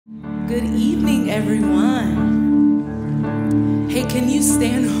Good evening, everyone. Hey, can you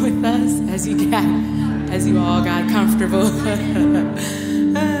stand with us as you all got comfortable?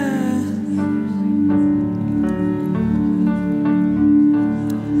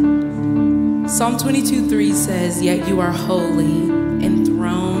 Psalm 22:3 says, "Yet you are holy,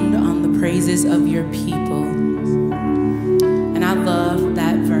 enthroned on the praises of your people." And I love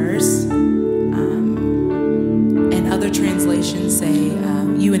that verse. And other translations say,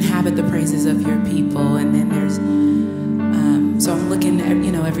 "You inhabit the praises of your people." And then there's, so I'm looking at,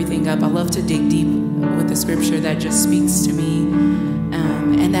 everything up. I love to dig deep with the scripture that just speaks to me.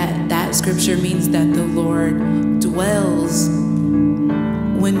 And that scripture means that the Lord dwells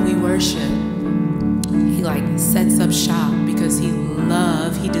when we worship. He sets up shop because he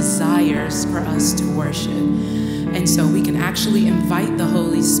desires for us to worship. And so we can actually invite the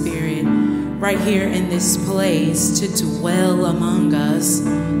Holy Spirit right here in this place to dwell among us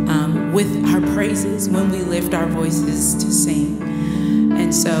with our praises when we lift our voices to sing.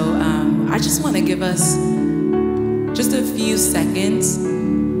 And so I just want to give us just a few seconds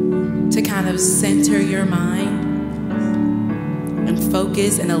to kind of center your mind and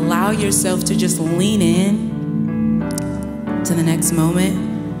focus and allow yourself to just lean in to the next moment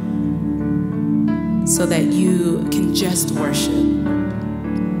so that you can just worship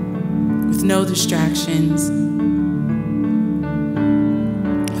with no distractions.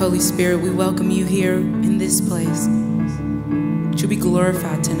 Holy Spirit, we welcome you here in this place. Would you be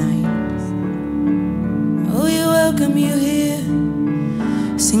glorified tonight? Oh, we welcome you here.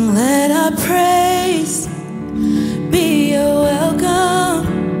 Sing, let our praise be your welcome,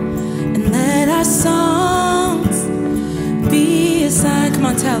 and let our songs be a sign. Come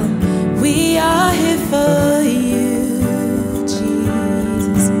on, tell them. We are here for you,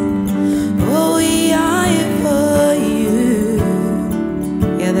 Jesus. Oh, we are here for you.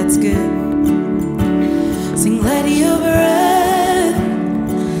 Yeah, that's good. Sing, let your breath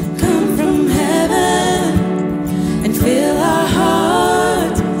come from heaven and fill our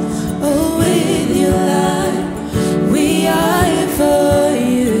hearts, oh, with your light. We are here for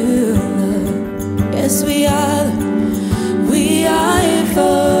you, Lord. Yes, we are. We are here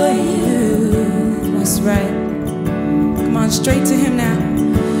for you. That's right. Come on, straight to him now.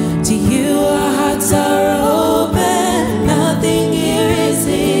 To you our hearts are open. Nothing here is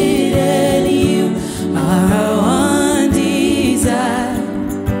hidden. You are our one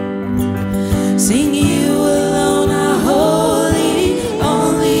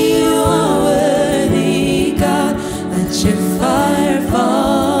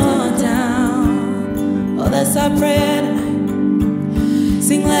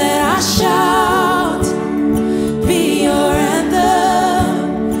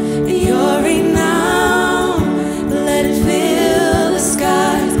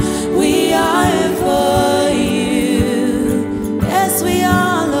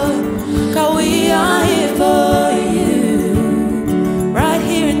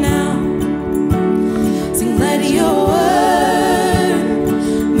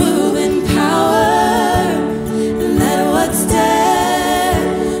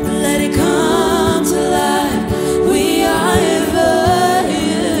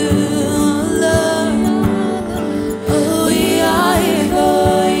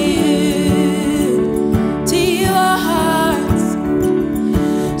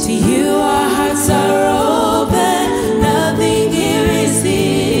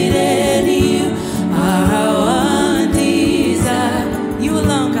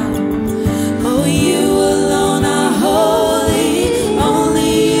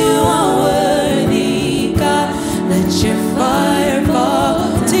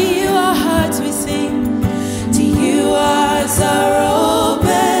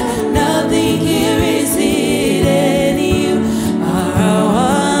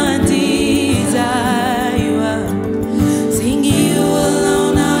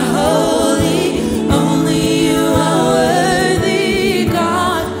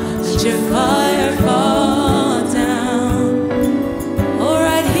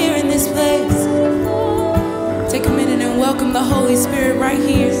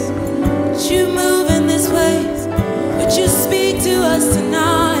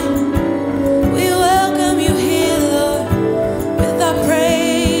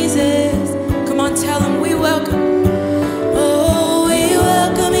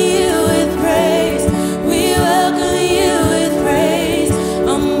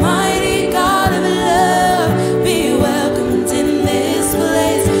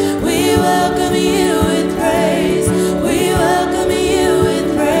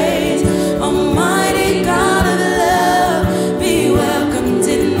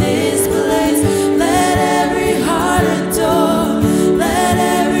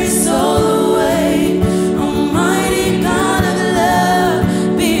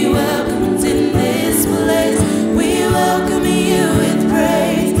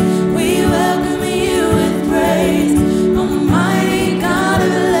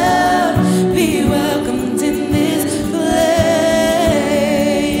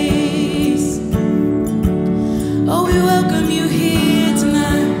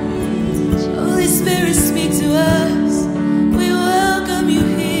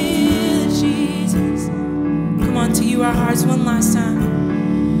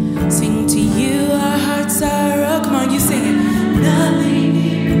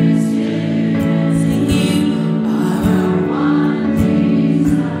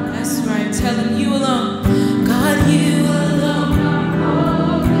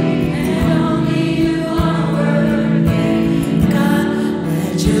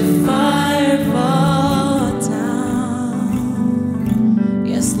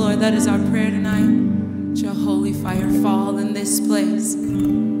that is our prayer tonight. Let your holy fire fall in this place.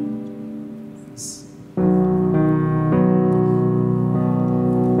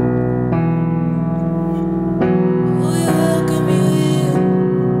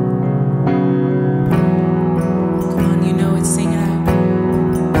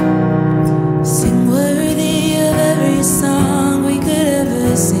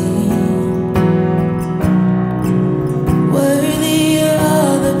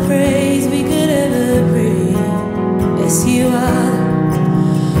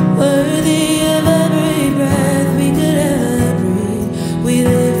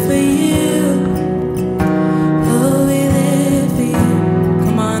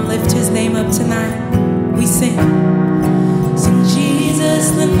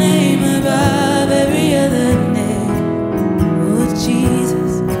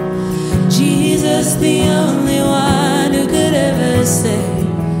 The only one who could ever say,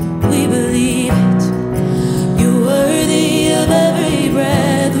 we believe it. You're worthy of every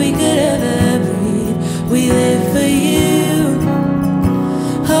breath we could ever breathe. We live for you.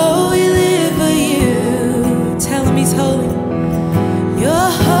 Oh, we live for you. Tell him he's holy.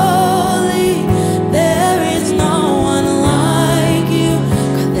 You're holy. There is no one like you.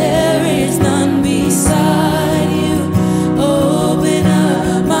 God, there is none beside you. Open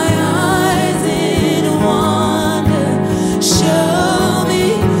up my eyes in one.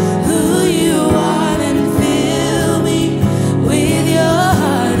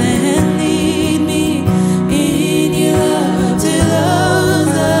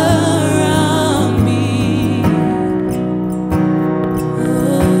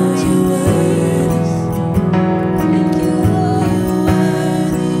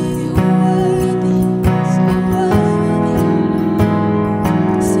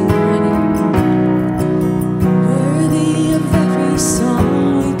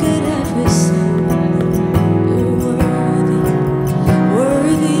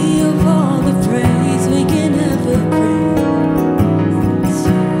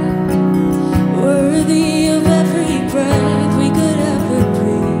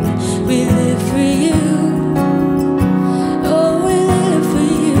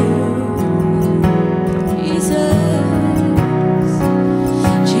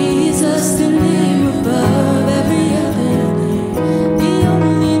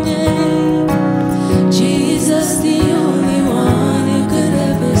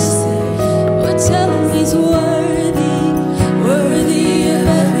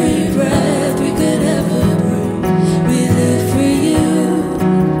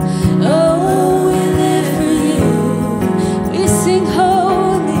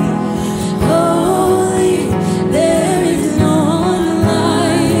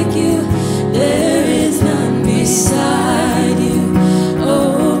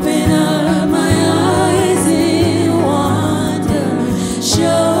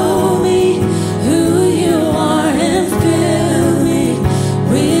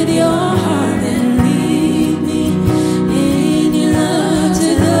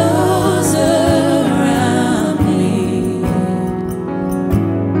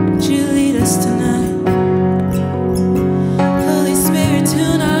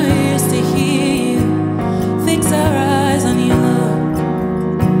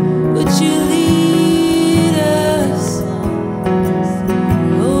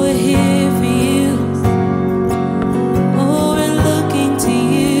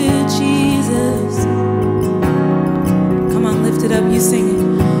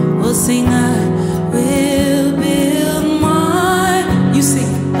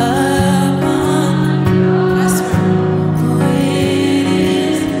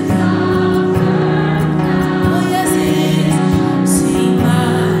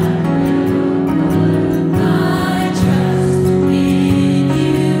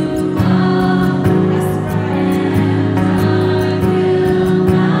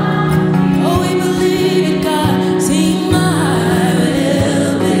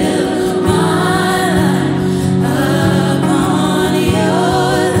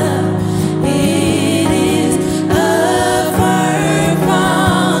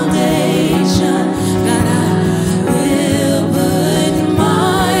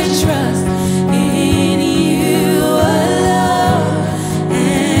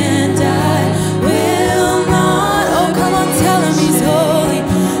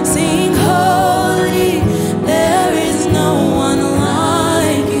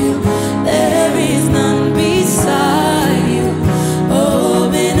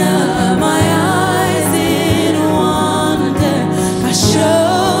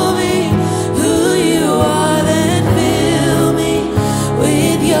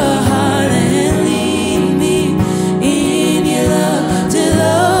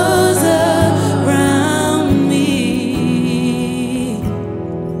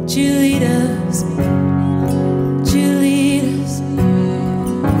 you lead us? Would you lead us?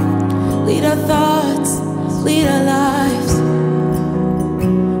 Lead our thoughts, lead our lives.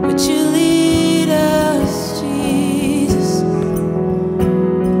 Would you lead us, Jesus?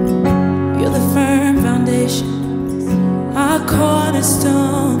 You're the firm foundation, our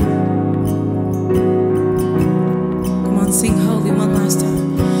cornerstone. Come on, sing holy one last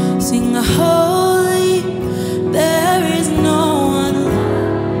time. Sing a holy, there is no one like.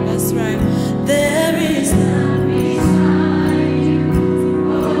 That's right. There is none beside you.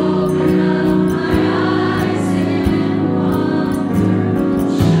 Open up my eyes and wonder.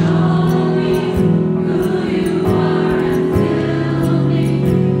 Show me who you are and fill me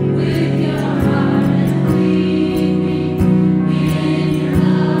with your heart and lead me in your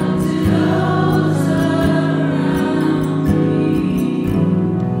love to those around me.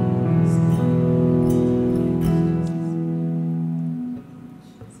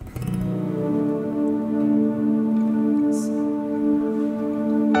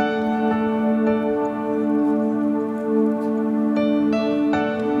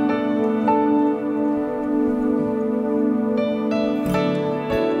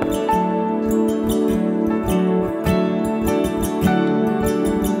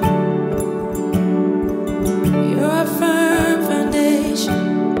 You're our firm foundation.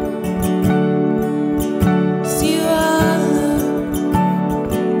 See you are love.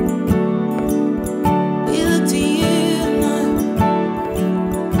 We look to you tonight.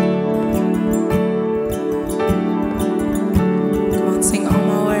 Come on, sing all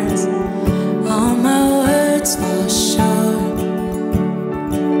my words. All my words fall short.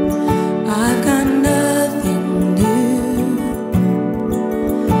 I've got nothing new.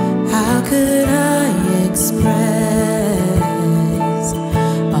 How could I express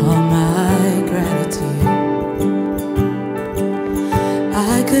all my gratitude?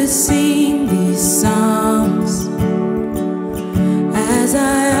 I could sing these songs as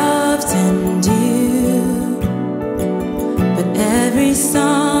I often do, but every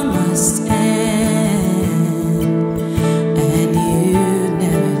song must end, and you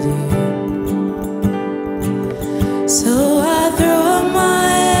never do. So I throw up my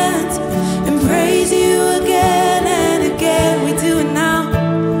hands and praise you again and again. We do it now,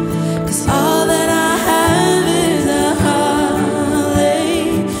 'cause all that I have is a hallelujah,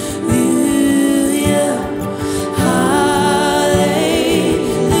 hallelujah.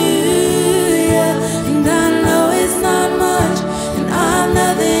 And I know it's not much, and I'm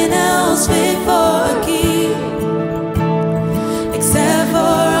nothing else fit for a king, except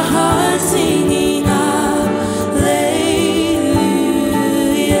for a heart singing hallelujah,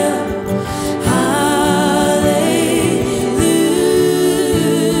 hallelujah,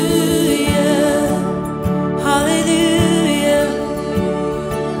 hallelujah.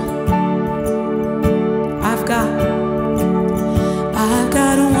 I've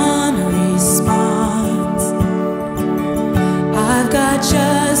got one response. I've got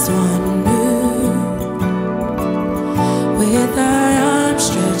just one move. With our arms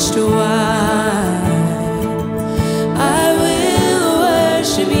stretched wide, I will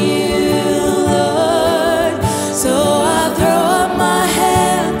worship you, Lord. So I throw up my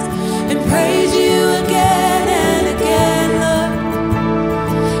hands and praise you again and again, Lord.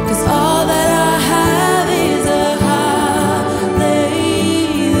 'Cause all that I have is a hallelujah,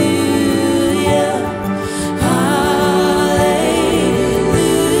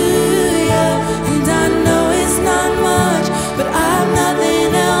 hallelujah. And I know it's not much, but I'm nothing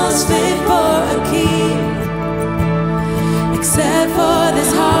else fit for a king, except for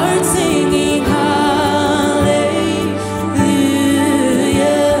this heart singing hallelujah,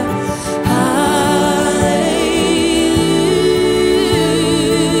 hallelujah.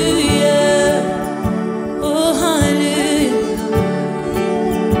 Oh hallelujah,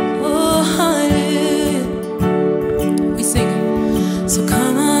 oh hallelujah. We sing it. So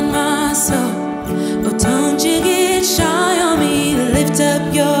come on, my soul, oh don't you get shy on me. Lift up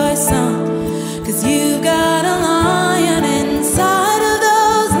your song, 'cause you've got a lion inside of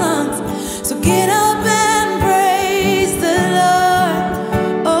those lungs. So get up and praise the Lord.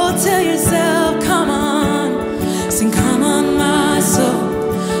 Oh, tell yourself, come on, sing, come on, my soul.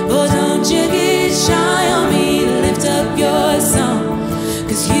 Oh, don't you get shy on me. Lift up your song,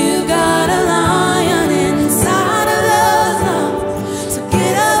 'cause you've got a lion inside of those lungs. So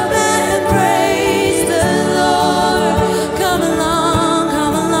get up and praise the Lord. Come along,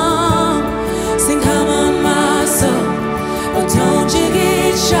 sing, come on,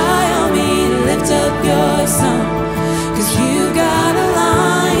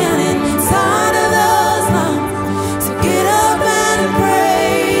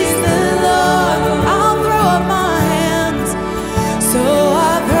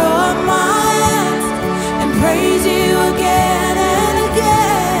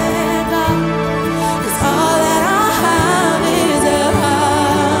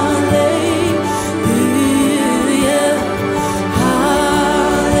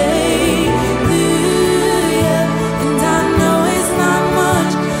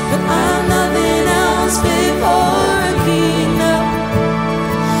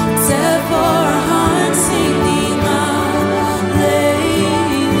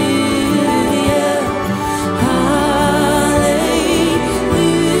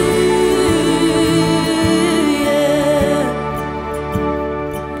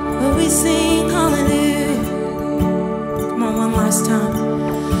 sing hallelujah. Come on, one last time.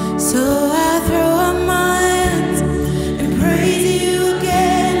 So I throw up my hands and praise you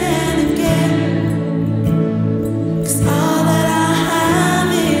again and again. 'Cause all that I have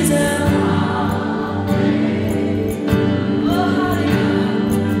is a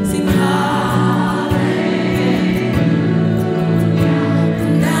sing hallelujah.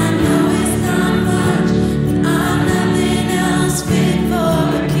 And I know it's not much, but I'm nothing else fit for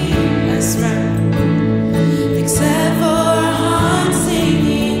a king. That's right. Except for a heart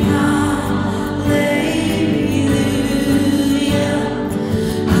singing hallelujah,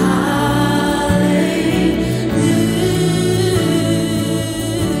 hallelujah.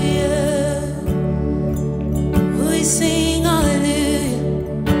 We sing hallelujah.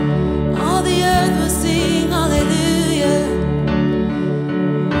 All the earth will sing hallelujah.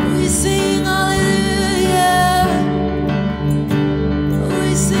 We sing hallelujah. We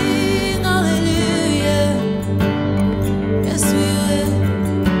sing hallelujah. Yes, we will.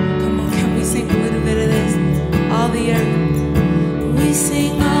 Come on, can we sing a little bit of this? All the earth. We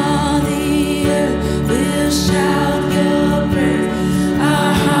sing all the earth will shout your praise.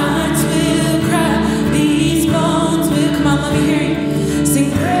 Our hearts will cry. These bones will come on, let me hear you. Sing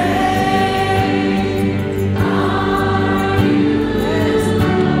praise.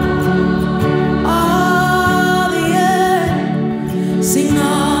 All the earth. Sing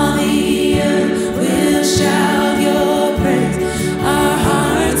all the earth will shout your praise. Our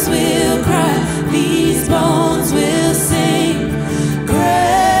hearts will cry. These bones will sing.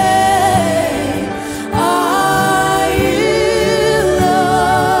 Great are you,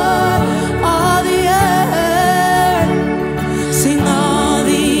 Lord. All the earth. Sing all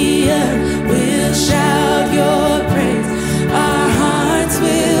the earth will shout your praise. Our hearts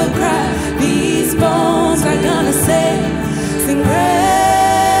will cry. These bones are gonna say, sing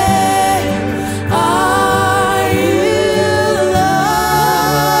great are you,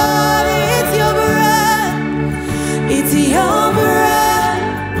 Lord. It's your breath. It's your breath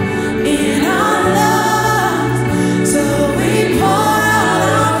in our lungs. So we pour out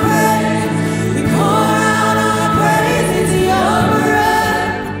our praise. We pour out our praise. It's your breath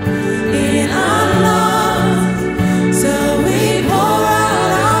in our lungs. So we pour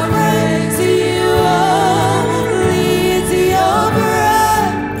out our praise to you only. It's your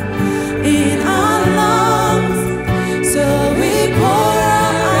breath in our lungs. So we pour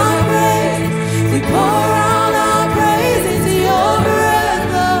out our praise. We pour out our praise into your breath,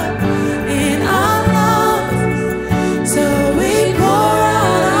 Lord, in our lungs. So we pour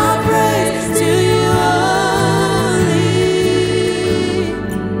out our praise to you only.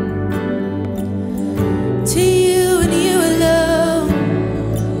 To you and you alone,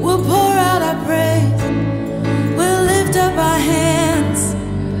 we'll pour out our praise. We'll lift up our hands.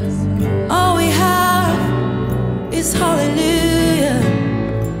 All we have is hallelujah.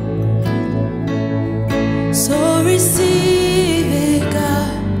 So receive it, God.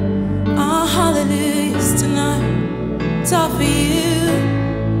 Our hallelujahs tonight. It's all for you.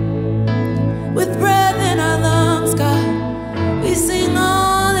 With breath in our lungs, God, we sing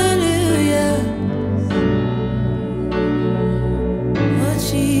hallelujah. Oh,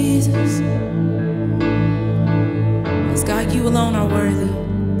 Jesus. Yes, God, you alone are worthy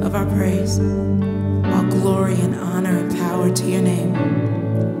of our praise. All glory and honor and power to your name.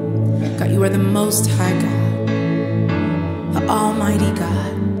 God, you are the most high God, the almighty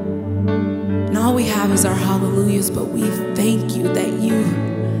God. And all we have is our hallelujahs, but we thank you that you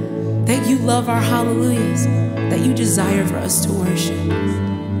love our hallelujahs, that you desire for us to worship.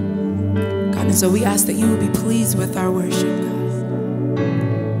 God, and so we ask that you will be pleased with our worship, God.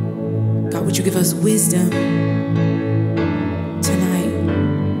 God, would you give us wisdom tonight?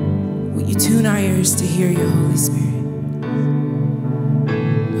 Would you tune our ears to hear your Holy Spirit?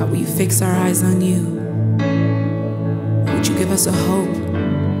 God, will you fix our eyes on you? Would you give us a hope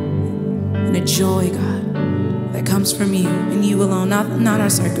and a joy, God, that comes from you and you alone, not our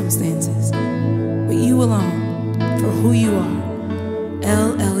circumstances, but you alone, for who you are,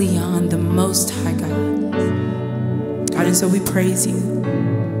 El Elyon, the Most High God. God, and so we praise you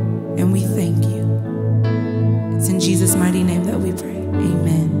and we thank you. It's in Jesus' mighty name that we pray.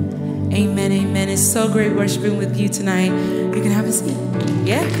 Amen. Amen, amen. It's so great worshiping with you tonight. You can have a seat.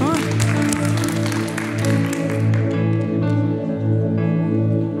 Yeah, come on.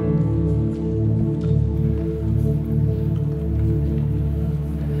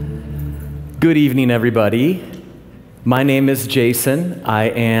 Good evening, everybody. My name is Jason. I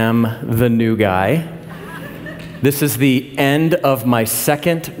am the new guy. This is the end of my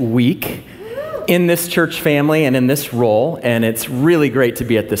second week in this church family and in this role, and it's really great to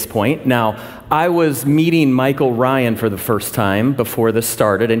be at this point. Now, I was meeting Michael Ryan for the first time before this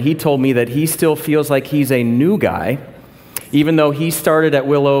started, and he told me that he still feels like he's a new guy, even though he started at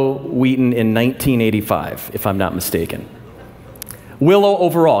Willow Wheaton in 1985, if I'm not mistaken. Willow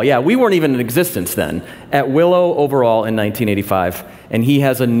overall, yeah, we weren't even in existence then. At Willow overall in 1985, and he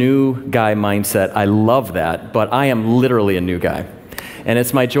has a new guy mindset. I love that, but I am literally a new guy. And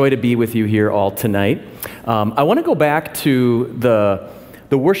it's my joy to be with you here all tonight. I want to go back to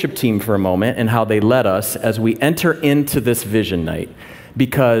the worship team for a moment and how they led us as we enter into this vision night.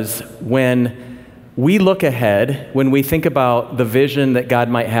 Because when we look ahead, when we think about the vision that God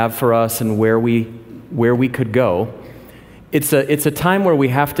might have for us and where we could go, it's a time where we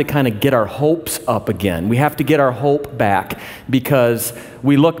have to kind of get our hopes up again. We have to get our hope back because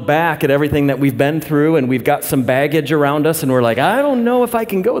we look back at everything that we've been through and we've got some baggage around us and we're like, I don't know if I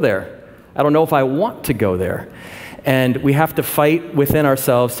can go there. I don't know if I want to go there. And we have to fight within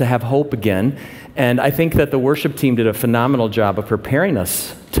ourselves to have hope again. And I think that the worship team did a phenomenal job of preparing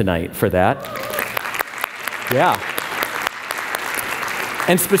us tonight for that. Yeah.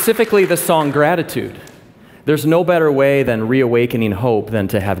 And specifically the song Gratitude. There's no better way than reawakening hope than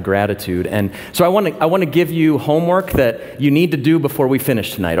to have gratitude. And so I want to give you homework that you need to do before we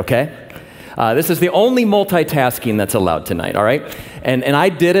finish tonight, okay? This is the only multitasking that's allowed tonight, all right? And I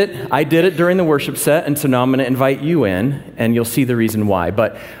did it during the worship set, and so now I'm going to invite you in, and you'll see the reason why.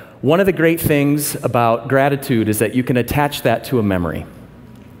 But one of the great things about gratitude is that you can attach that to a memory.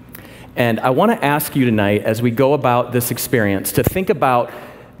 And I want to ask you tonight, as we go about this experience, to think about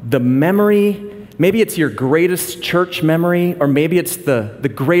the memory. Maybe it's your greatest church memory, or maybe it's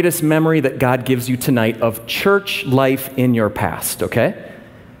the greatest memory that God gives you tonight of church life in your past, okay?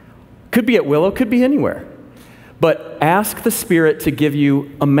 Could be at Willow, could be anywhere. But ask the Spirit to give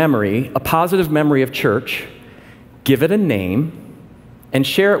you a memory, a positive memory of church, give it a name, and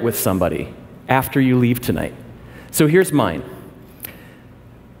share it with somebody after you leave tonight. So here's mine.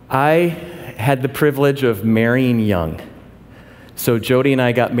 I had the privilege of marrying young. So Jody and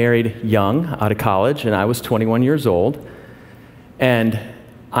I got married young, out of college, and I was 21 years old. And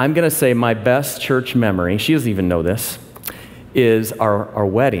I'm going to say my best church memory, she doesn't even know this, is our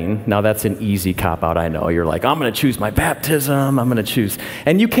wedding. Now that's an easy cop-out, I know. You're like, I'm going to choose my baptism, I'm going to choose.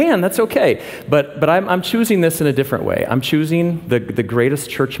 And you can, that's okay. But I'm choosing this in a different way. I'm choosing the greatest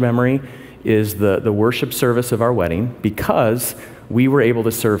church memory is the worship service of our wedding because we were able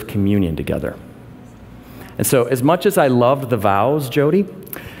to serve communion together. And so as much as I loved the vows, Jody,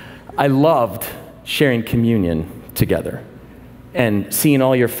 I loved sharing communion together and seeing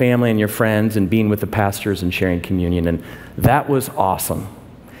all your family and your friends and being with the pastors and sharing communion. And that was awesome.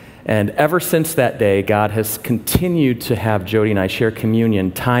 And ever since that day, God has continued to have Jody and I share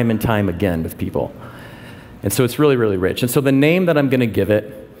communion time and time again with people. And so it's really, really rich. And so the name that I'm going to give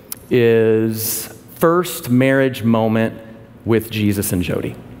it is First Marriage Moment with Jesus and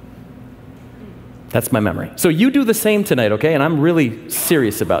Jody. That's my memory. So you do the same tonight, okay? And I'm really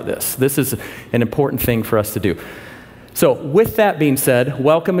serious about this. This is an important thing for us to do. So with that being said,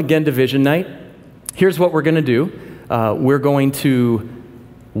 welcome again to Vision Night. Here's what we're going to do. We're going to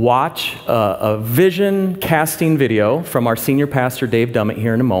watch a vision casting video from our senior pastor, Dave Dummett,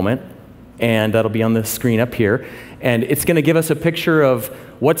 here in a moment. And that'll be on the screen up here. And it's going to give us a picture of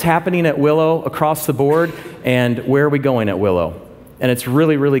what's happening at Willow across the board and where are we going at Willow. And it's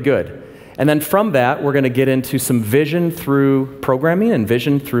really, really good. And then from that, we're going to get into some vision through programming and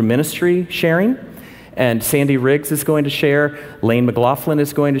vision through ministry sharing. And Sandy Riggs is going to share. Lane McLaughlin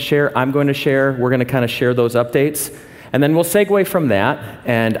is going to share. I'm going to share. We're going to kind of share those updates. And then we'll segue from that,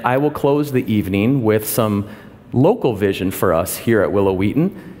 and I will close the evening with some local vision for us here at Willow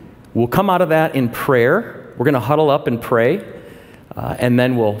Wheaton. We'll come out of that in prayer. We're going to huddle up and pray. And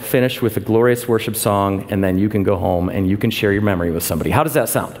then we'll finish with a glorious worship song, and then you can go home and you can share your memory with somebody. How does that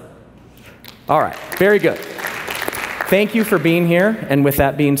sound? All right, very good. Thank you for being here. And with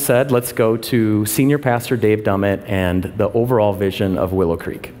that being said, let's go to Senior Pastor Dave Dummett and the overall vision of Willow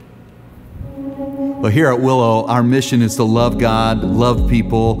Creek. Well, here at Willow, our mission is to love God, love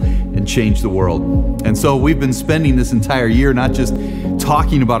people, and change the world. And so we've been spending this entire year not just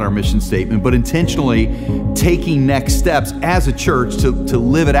talking about our mission statement, but intentionally taking next steps as a church to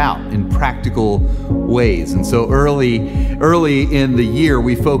live it out in practical ways. And so early in the year,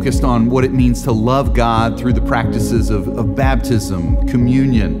 we focused on what it means to love God through the practices of baptism,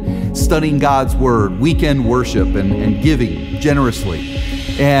 communion, studying God's Word, weekend worship, and giving generously.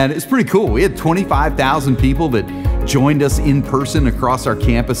 And it's pretty cool. We had 25,000 people that joined us in person across our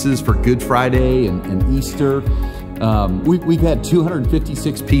campuses for Good Friday and Easter. We've had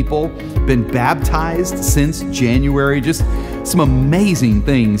 256 people been baptized since January. Just some amazing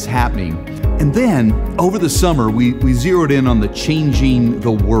things happening. And then over the summer, we zeroed in on the changing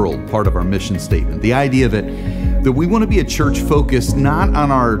the world part of our mission statement. The idea that we want to be a church focused not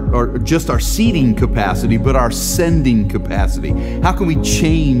on just our seating capacity, but our sending capacity. How can we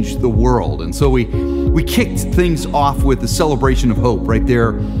change the world? And so we kicked things off with the celebration of hope right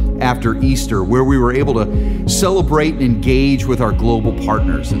there after Easter, where we were able to celebrate and engage with our global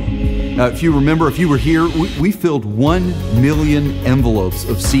partners. And if you remember, if you were here, we filled 1 million envelopes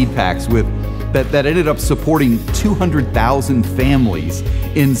of seed packs that ended up supporting 200,000 families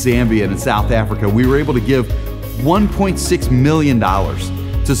in Zambia and in South Africa. We were able to give $1.6 million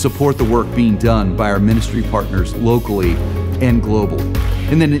to support the work being done by our ministry partners locally and globally.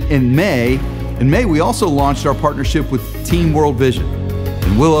 And then in May, we also launched our partnership with Team World Vision.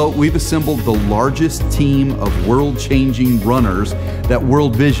 In Willow, we've assembled the largest team of world-changing runners that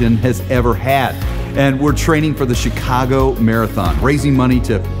World Vision has ever had. And we're training for the Chicago Marathon, raising money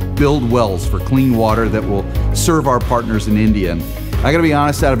to build wells for clean water that will serve our partners in India. And I gotta be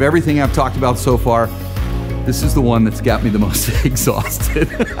honest, out of everything I've talked about so far, this is the one that's got me the most exhausted.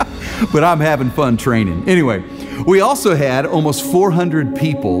 But I'm having fun training. Anyway, we also had almost 400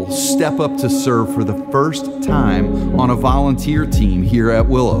 people step up to serve for the first time on a volunteer team here at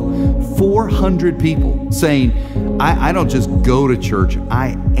Willow. 400 people saying, I don't just go to church,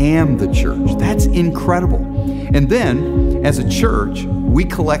 I am the church. That's incredible. And then, as a church, we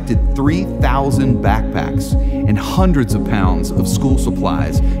collected 3,000 backpacks and hundreds of pounds of school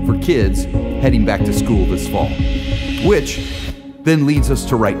supplies for kids heading back to school this fall, which then leads us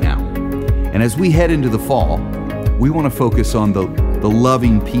to right now. And as we head into the fall, we want to focus on the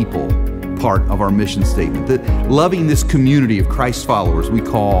loving people part of our mission statement, loving this community of Christ followers we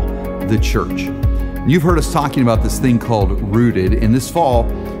call the church. You've heard us talking about this thing called Rooted, and this fall,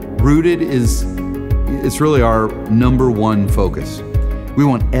 Rooted it's really our number one focus. We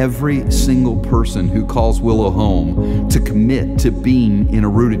want every single person who calls Willow home to commit to being in a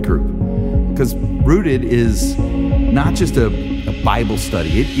Rooted group. Because Rooted is not just a Bible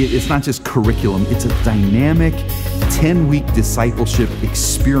study. It's not just curriculum. It's a dynamic 10-week discipleship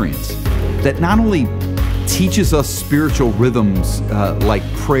experience that not only teaches us spiritual rhythms like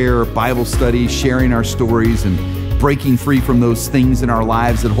prayer, Bible study, sharing our stories, and breaking free from those things in our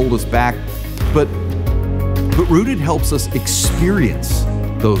lives that hold us back, but Rooted helps us experience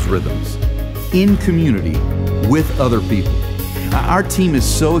those rhythms in community with other people. Our team is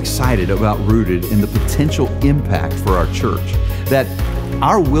so excited about Rooted and the potential impact for our church that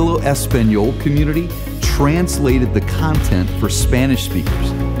our Willow Espanol community translated the content for Spanish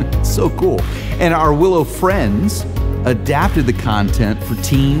speakers. So cool. And our Willow Friends adapted the content for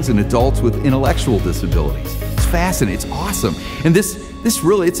teens and adults with intellectual disabilities. It's fascinating. It's awesome. And this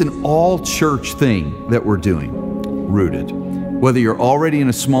really, it's an all-church thing that we're doing, Rooted. Whether you're already in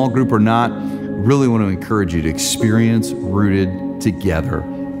a small group or not, really want to encourage you to experience Rooted together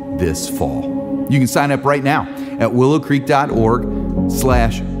this fall. You can sign up right now at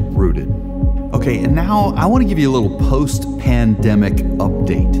willowcreek.org/rooted. Okay, and now I want to give you a little post-pandemic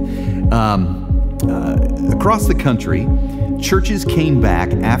update. Across the country, churches came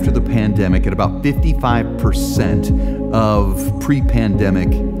back after the pandemic at about 55% of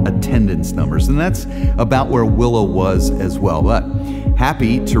pre-pandemic attendance numbers, and that's about where Willow was as well. But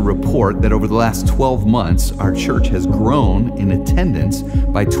happy to report that over the last 12 months, our church has grown in attendance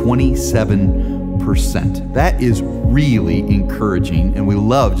by 27%. That is really encouraging, and we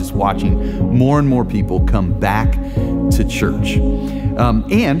love just watching more and more people come back to church.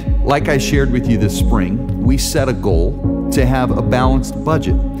 And like I shared with you this spring, we set a goal to have a balanced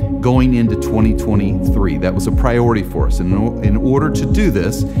budget going into 2023. That was a priority for us. And in order to do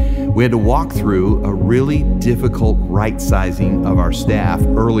this, we had to walk through a really difficult right-sizing of our staff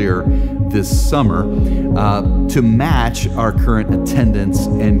earlier this summer to match our current attendance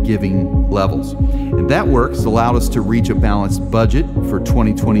and giving levels. And that work has allowed us to reach a balanced budget for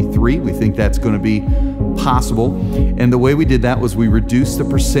 2023. We think that's going to be possible. And the way we did that was we reduced the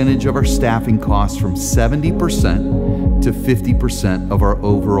percentage of our staffing costs from 70% to 50% of our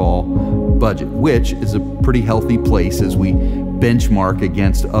overall budget, which is a pretty healthy place as we benchmark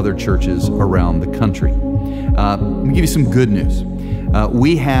against other churches around the country. Let me give you some good news.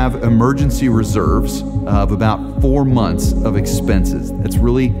 We have emergency reserves of about 4 months of expenses. That's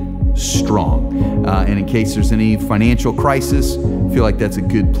really strong. And in case there's any financial crisis, I feel like that's a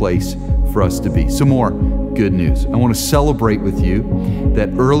good place for us to be. Some more good news. I want to celebrate with you that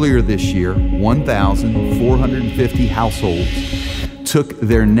earlier this year, 1,450 households took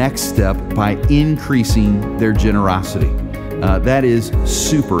their next step by increasing their generosity. That is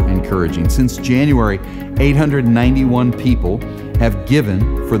super encouraging. Since January, 891 people have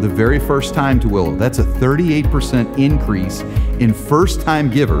given for the very first time to Willow. That's a 38% increase in first-time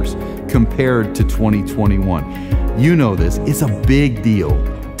givers compared to 2021. You know this. It's a big deal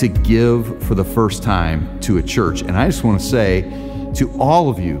to give for the first time to a church. And I just want to say to all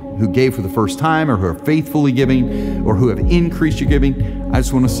of you who gave for the first time or who are faithfully giving or who have increased your giving, I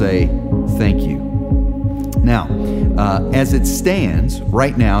just want to say thank you. Now, as it stands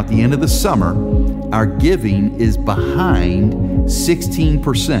right now at the end of the summer, our giving is behind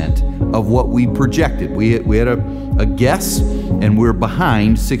 16% of what we projected. We had a guess, and we're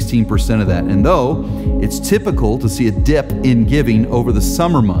behind 16% of that. And though it's typical to see a dip in giving over the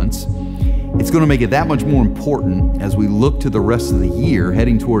summer months, it's going to make it that much more important as we look to the rest of the year,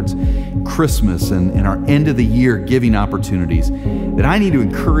 heading towards Christmas and our end of the year giving opportunities, that I need to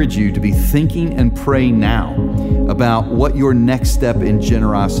encourage you to be thinking and praying now about what your next step in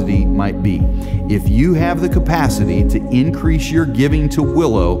generosity might be. If you have the capacity to increase your giving to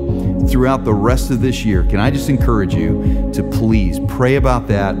Willow throughout the rest of this year, can I just encourage you to please pray about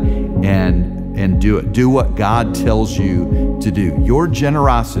that and do it. Do what God tells you to do. Your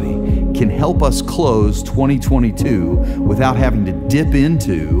generosity can help us close 2022 without having to dip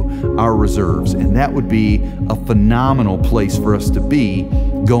into our reserves. And that would be a phenomenal place for us to be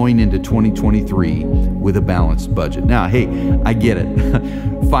going into 2023 with a balanced budget. Now, hey, I get it.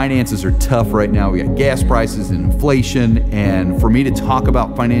 Finances are tough right now. We got gas prices and inflation. And for me to talk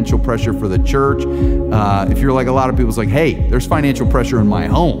about financial pressure for the church, if you're like a lot of people, it's like, hey, there's financial pressure in my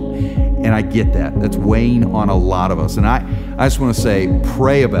home. And I get that. That's weighing on a lot of us. And I just want to say,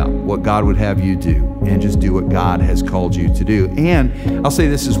 pray about what God would have you do and just do what God has called you to do. And I'll say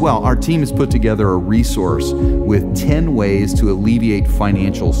this as well. Our team has put together a resource with 10 ways to alleviate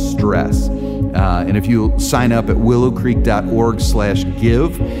financial stress. And if you sign up at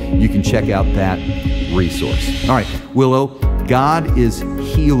willowcreek.org/give, you can check out that resource. All right, Willow, God is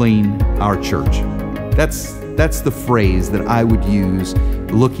healing our church. That's the phrase that I would use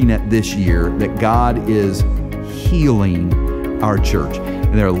looking at this year, that God is healing our church.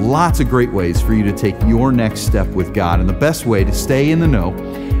 And there are lots of great ways for you to take your next step with God. And the best way to stay in the know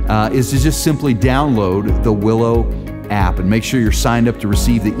is to just simply download the Willow app and make sure you're signed up to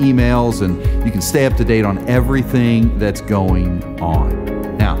receive the emails, and you can stay up to date on everything that's going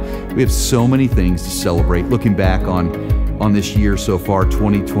on. Now, we have so many things to celebrate looking back on this year so far,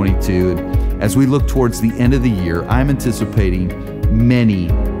 2022. And as we look towards the end of the year, I'm anticipating many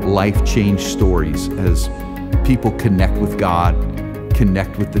life-change stories as people connect with God,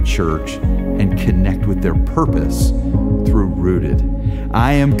 connect with the church, and connect with their purpose through Rooted.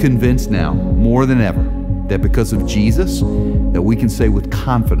 I am convinced now, more than ever, that because of Jesus, that we can say with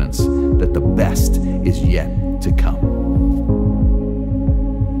confidence that the best is yet to come.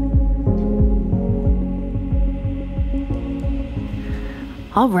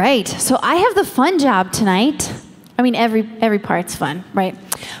 All right, so I have the fun job tonight. I mean, every part's fun, right?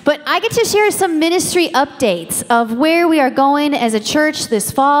 But I get to share some ministry updates of where we are going as a church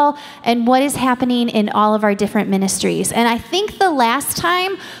this fall and what is happening in all of our different ministries. And I think the last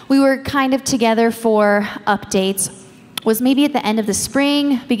time we were kind of together for updates was maybe at the end of the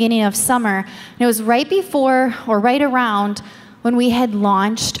spring, beginning of summer. And it was right before or right around when we had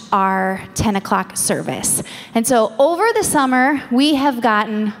launched our 10 o'clock service. And so over the summer, we have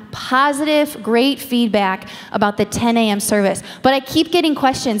gotten positive, great feedback about the 10 a.m. service. But I keep getting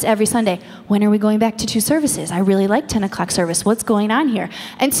questions every Sunday. When are we going back to 2 services? I really like 10 o'clock service. What's going on here?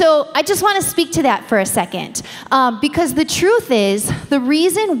 And so I just want to speak to that for a second. Because the truth is, the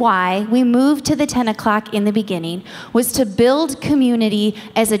reason why we moved to the 10 o'clock in the beginning was to build community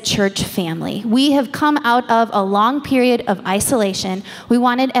as a church family. We have come out of a long period of isolation. We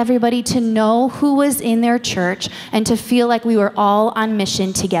wanted everybody to know who was in their church and to feel like we were all on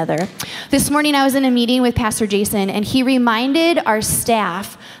mission together. This morning I was in a meeting with Pastor Jason, and he reminded our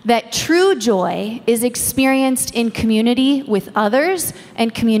staff that true joy is experienced in community with others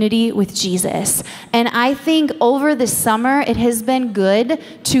and community with Jesus. And I think over the summer, it has been good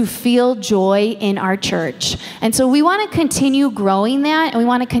to feel joy in our church. And so we want to continue growing that, and we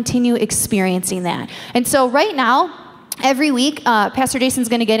want to continue experiencing that. And so right now, every week, Pastor Jason's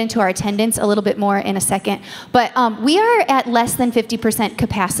going to get into our attendance a little bit more in a second, but we are at less than 50%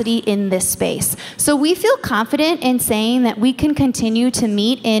 capacity in this space. So we feel confident in saying that we can continue to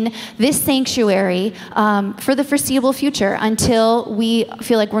meet in this sanctuary for the foreseeable future until we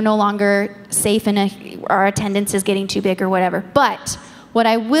feel like we're no longer safe and our attendance is getting too big or whatever. But What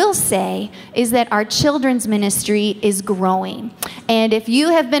I will say is that our children's ministry is growing. And if you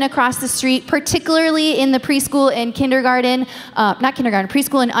have been across the street, particularly in the preschool and kindergarten,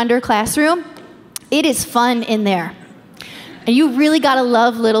 preschool and under classroom, it is fun in there. And you really got to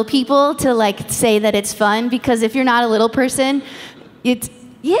love little people to like say that it's fun, because if you're not a little person, I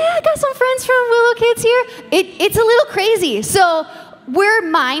got some friends from Willow Kids here. It's a little crazy. So we're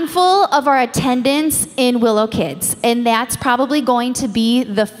mindful of our attendance in Willow Kids, and that's probably going to be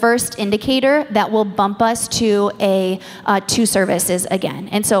the first indicator that will bump us to a 2 services again.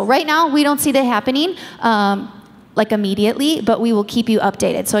 And so right now we don't see that happening like immediately, but we will keep you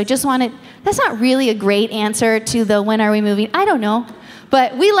updated. So I just wanted, that's not really a great answer to the when are we moving? I don't know.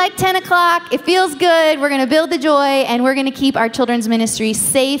 But we like 10 o'clock. It feels good. We're going to build the joy, and we're going to keep our children's ministry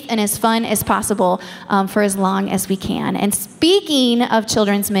safe and as fun as possible for as long as we can. And speaking of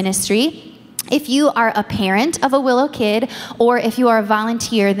children's ministry, if you are a parent of a Willow Kid or if you are a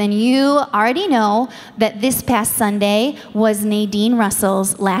volunteer, then you already know that this past Sunday was Nadine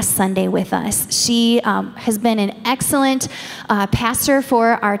Russell's last Sunday with us. She has been an excellent pastor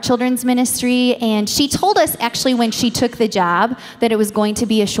for our children's ministry, and she told us actually when she took the job that it was going to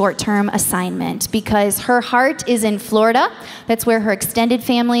be a short-term assignment because her heart is in Florida. That's where her extended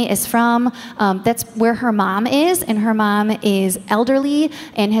family is from. That's where her mom is, and her mom is elderly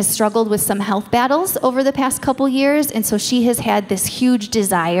and has struggled with some health battles over the past couple years, and so she has had this huge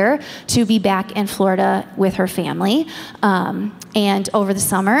desire to be back in Florida with her family. And over the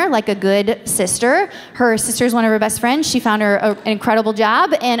summer, like a good sister, her sister's one of her best friends. She found her an incredible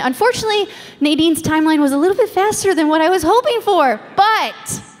job, and unfortunately, Nadine's timeline was a little bit faster than what I was hoping for,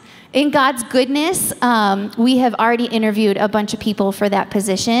 but in God's goodness, we have already interviewed a bunch of people for that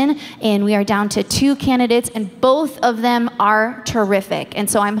position, and we are down to 2 candidates, and both of them are terrific. And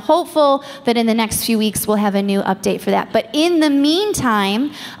so I'm hopeful that in the next few weeks we'll have a new update for that. But in the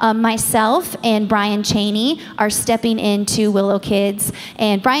meantime, myself and Brian Cheney are stepping into Willow Kids,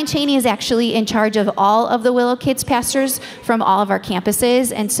 and Brian Cheney is actually in charge of all of the Willow Kids pastors from all of our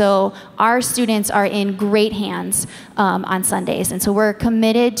campuses, and so our students are in great hands on Sundays. And so we're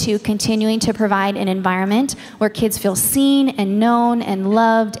committed to continuing to provide an environment where kids feel seen and known and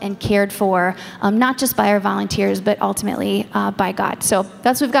loved and cared for, not just by our volunteers, but ultimately by God. So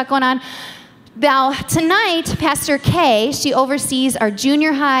that's what we've got going on. Now, tonight, Pastor Kay, she oversees our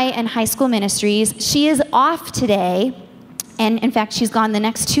junior high and high school ministries. She is off today. And in fact, she's gone the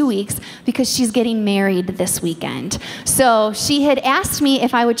next 2 weeks because she's getting married this weekend. So she had asked me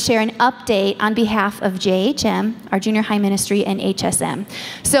if I would share an update on behalf of JHM, our junior high ministry, and HSM.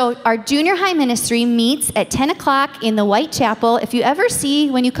 So our junior high ministry meets at 10 o'clock in the White Chapel. If you ever see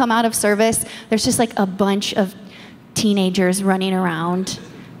when you come out of service, there's just like a bunch of teenagers running around.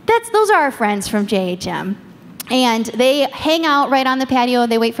 Those are our friends from JHM. And they hang out right on the patio.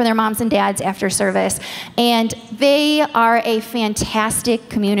 They wait for their moms and dads after service. And they are a fantastic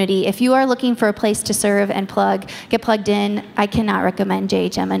community. If you are looking for a place to serve and get plugged in, I cannot recommend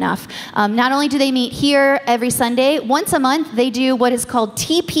JHM enough. Not only do they meet here every Sunday, once a month they do what is called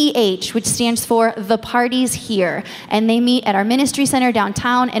TPH, which stands for The Party's Here. And they meet at our ministry center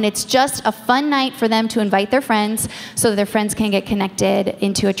downtown, and it's just a fun night for them to invite their friends so that their friends can get connected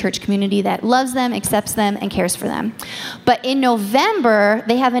into a church community that loves them, accepts them, and cares for them. But in November,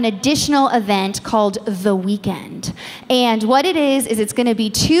 they have an additional event called The Weekend. And what it is it's going to be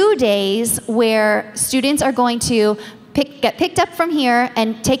 2 days where students are going to get picked up from here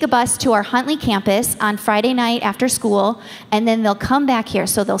and take a bus to our Huntley campus on Friday night after school, and then they'll come back here.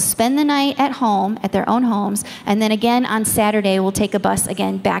 So they'll spend the night at home, at their own homes, and then again on Saturday we'll take a bus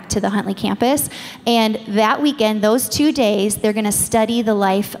again back to the Huntley campus. And that weekend, those 2 days, they're going to study the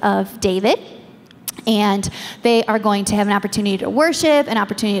life of David. And they are going to have an opportunity to worship, an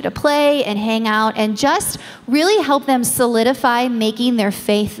opportunity to play and hang out, and just really help them solidify making their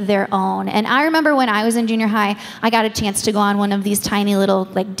faith their own. And I remember when I was in junior high, I got a chance to go on one of these tiny little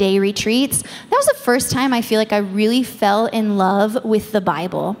day retreats. That was the first time I feel like I really fell in love with the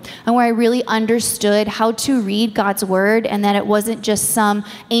Bible, and where I really understood how to read God's word, and that it wasn't just some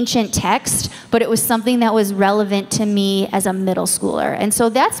ancient text, but it was something that was relevant to me as a middle schooler. And so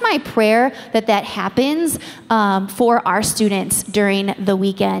that's my prayer, that happens for our students during the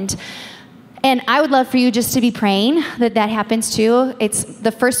weekend. And I would love for you just to be praying that happens too. It's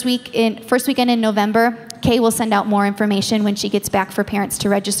the first weekend in November. Kay will send out more information when she gets back for parents to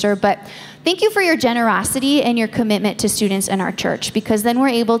register. But thank you for your generosity and your commitment to students in our church, because then we're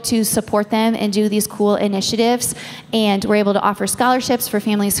able to support them and do these cool initiatives, and we're able to offer scholarships for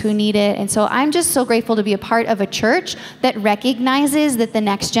families who need it. And so I'm just so grateful to be a part of a church that recognizes that the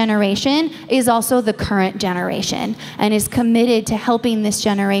next generation is also the current generation and is committed to helping this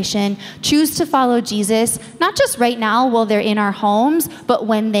generation choose to follow Jesus, not just right now while they're in our homes, but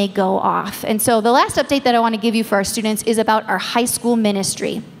when they go off. And so the last update that I want to give you for our students is about our high school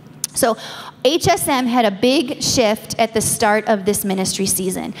ministry. So HSM had a big shift at the start of this ministry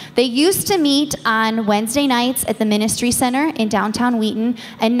season. They used to meet on Wednesday nights at the Ministry Center in downtown Wheaton,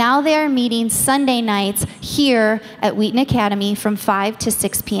 and now they are meeting Sunday nights here at Wheaton Academy from 5 to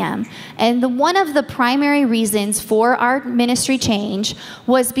 6 p.m. And one of the primary reasons for our ministry change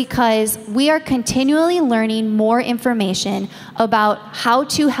was because we are continually learning more information about how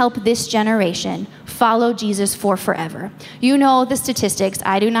to help this generation follow Jesus for forever. You know the statistics.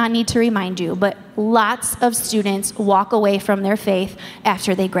 I do not need to remind you, but lots of students walk away from their faith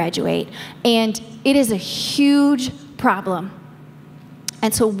after they graduate. And it is a huge problem.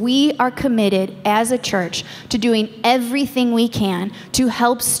 And so we are committed as a church to doing everything we can to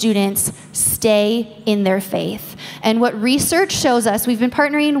help students stay in their faith. And what research shows us, we've been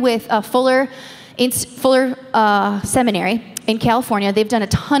partnering with Fuller Seminary in California. They've done a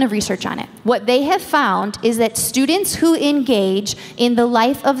ton of research on it. What they have found is that students who engage in the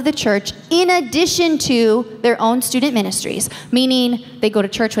life of the church in addition to their own student ministries, meaning they go to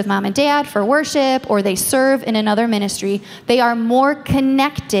church with mom and dad for worship or they serve in another ministry, they are more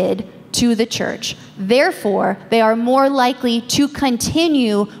connected to the church. Therefore, they are more likely to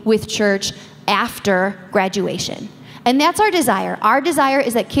continue with church after graduation. And that's our desire. Our desire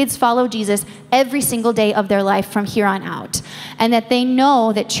is that kids follow Jesus every single day of their life from here on out, and that they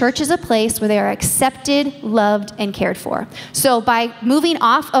know that church is a place where they are accepted, loved, and cared for. So by moving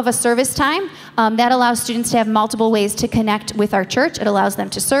off of a service time, that allows students to have multiple ways to connect with our church. It allows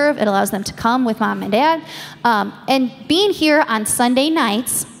them to serve. It allows them to come with mom and dad. And being here on Sunday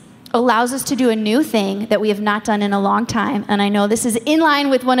nights allows us to do a new thing that we have not done in a long time. And I know this is in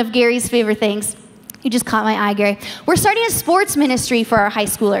line with one of Gary's favorite things. You just caught my eye, Gary. We're starting a sports ministry for our high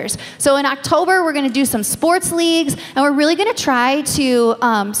schoolers. So in October, we're going to do some sports leagues, and we're really going to try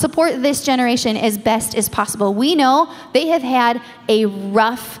to support this generation as best as possible. We know they have had a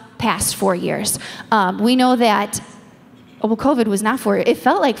rough past 4 years. We know that, well, COVID was not 4 years. It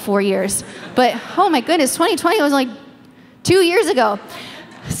felt like 4 years. But, oh my goodness, 2020 was like 2 years ago.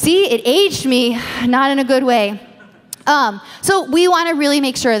 See, it aged me, not in a good way. So we want to really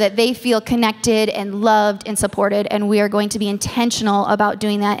make sure that they feel connected and loved and supported, and we are going to be intentional about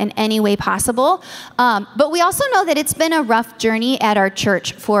doing that in any way possible. But we also know that it's been a rough journey at our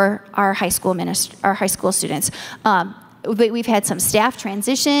church for our high school students. We've had some staff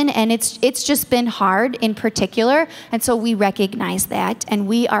transition, and it's just been hard in particular, and so we recognize that, and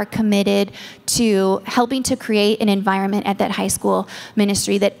we are committed to helping to create an environment at that high school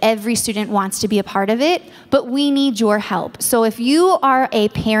ministry that every student wants to be a part of it, but we need your help. So if you are a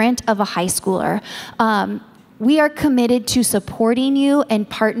parent of a high schooler, we are committed to supporting you and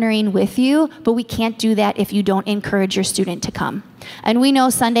partnering with you, but we can't do that if you don't encourage your student to come. And we know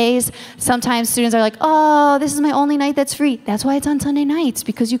Sundays, sometimes students are like, oh, this is my only night that's free. That's why it's on Sunday nights,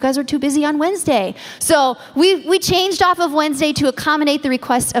 because you guys are too busy on Wednesday. So we changed off of Wednesday to accommodate the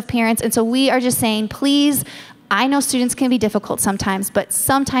requests of parents, and so we are just saying, please, I know students can be difficult sometimes, but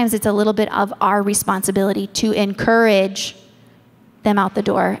sometimes it's a little bit of our responsibility to encourage them out the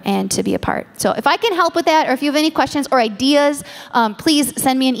door and to be a part. So if I can help with that, or if you have any questions or ideas, please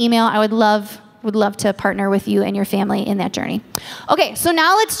send me an email. I would love to partner with you and your family in that journey. Okay, so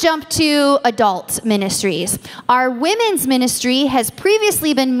now let's jump to adult ministries. Our women's ministry has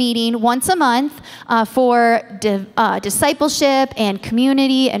previously been meeting once a month for discipleship and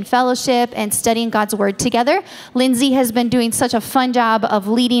community and fellowship and studying God's Word together. Lindsay has been doing such a fun job of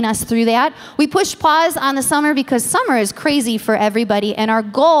leading us through that. We pushed pause on the summer because summer is crazy for everybody, and our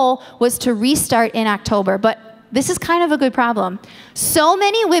goal was to restart in October, but this is kind of a good problem. So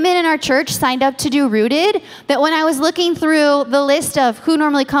many women in our church signed up to do Rooted that when I was looking through the list of who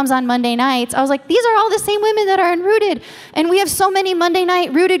normally comes on Monday nights, I was like, these are all the same women that are in Rooted. And we have so many Monday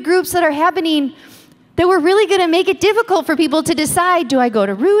night Rooted groups that are happening that we're really going to make it difficult for people to decide, do I go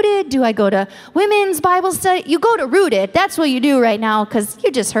to Rooted? Do I go to women's Bible study? You go to Rooted. That's what you do right now, because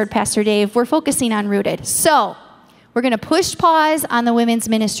you just heard Pastor Dave. We're focusing on Rooted. So we're going to push pause on the women's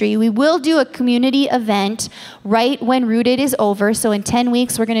ministry. We will do a community event right when Rooted is over. So in 10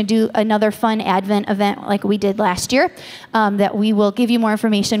 weeks, we're going to do another fun Advent event like we did last year, that we will give you more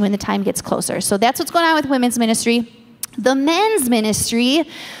information when the time gets closer. So that's what's going on with women's ministry. The men's ministry,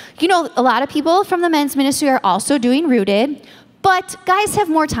 you know, a lot of people from the men's ministry are also doing Rooted, but guys have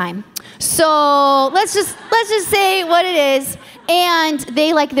more time. So let's just say what it is. And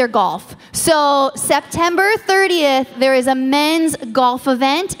they like their golf. So September 30th, there is a men's golf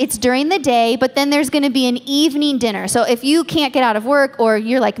event. It's during the day, but then there's going to be an evening dinner. So if you can't get out of work, or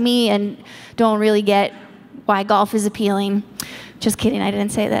you're like me and don't really get why golf is appealing, just kidding, I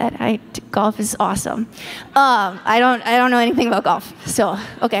didn't say that. Golf is awesome. I don't know anything about golf, so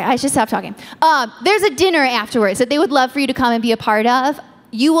okay, I should stop talking. There's a dinner afterwards that they would love for you to come and be a part of.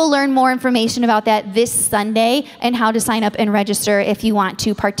 You will learn more information about that this Sunday and how to sign up and register if you want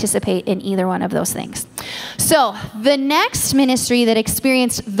to participate in either one of those things. So the next ministry that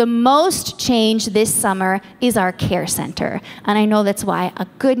experienced the most change this summer is our care center. And I know that's why a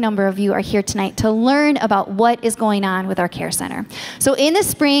good number of you are here tonight to learn about what is going on with our care center. So in the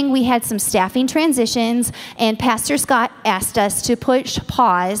spring, we had some staffing transitions, and Pastor Scott asked us to push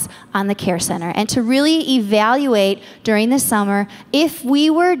pause on the care center and to really evaluate during the summer if we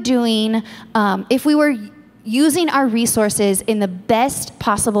were using our resources in the best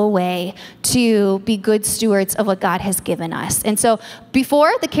possible way to be good stewards of what God has given us. And so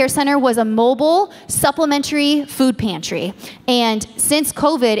before, the care center was a mobile supplementary food pantry. And since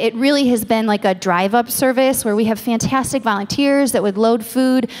COVID, it really has been like a drive-up service where we have fantastic volunteers that would load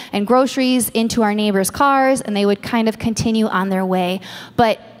food and groceries into our neighbors' cars, and they would kind of continue on their way.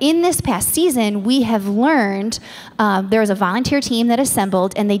 But in this past season, we have learned there was a volunteer team that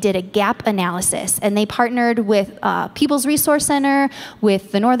assembled, and they did a gap analysis. And they partnered with People's Resource Center,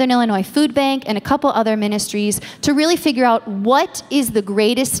 with the Northern Illinois Food Bank, and a couple other ministries to really figure out what is the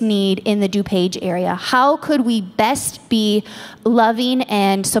greatest need in the DuPage area. How could we best be loving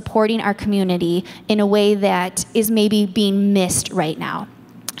and supporting our community in a way that is maybe being missed right now?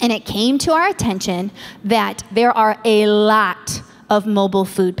 And it came to our attention that there are a lot of mobile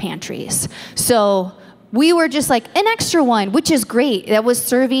food pantries. So we were just like an extra one, which is great. That was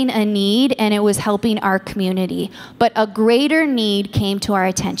serving a need, and it was helping our community. But a greater need came to our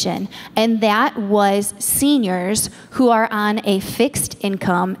attention, and that was seniors who are on a fixed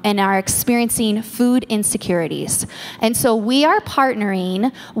income and are experiencing food insecurities. And so we are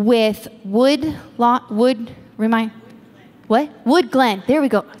partnering with Wood Glen. There we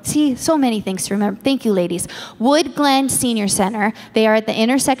go. See, so many things to remember. Thank you, ladies. Wood Glen Senior Center. They are at the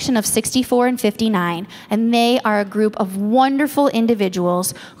intersection of 64 and 59, and they are a group of wonderful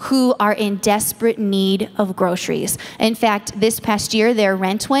individuals who are in desperate need of groceries. In fact, this past year, their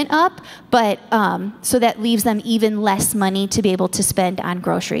rent went up, but so that leaves them even less money to be able to spend on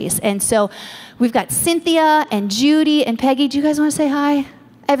groceries. And so we've got Cynthia and Judy and Peggy. Do you guys want to say hi?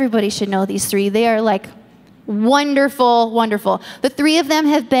 Everybody should know these three. They are like wonderful, wonderful. The three of them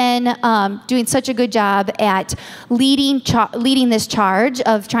have been doing such a good job at leading this charge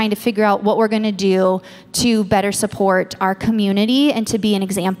of trying to figure out what we're going to do to better support our community and to be an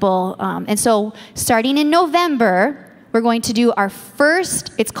example. And so starting in November, we're going to do our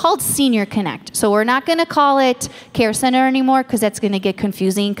first, it's called Senior Connect. So we're not going to call it Care Center anymore because that's going to get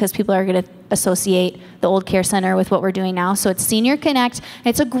confusing because people are going to associate the old Care Center with what we're doing now. So it's Senior Connect, and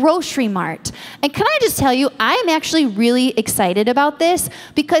it's a grocery mart. And can I just tell you, I'm actually really excited about this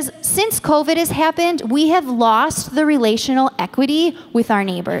because since COVID has happened, we have lost the relational equity with our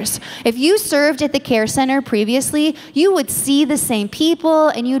neighbors. If you served at the Care Center previously, you would see the same people,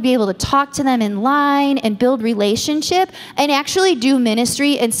 and you'd be able to talk to them in line and build relationship and actually do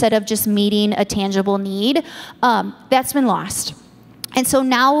ministry instead of just meeting a tangible need. That's been lost. And so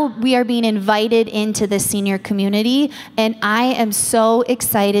now we are being invited into the senior community, and I am so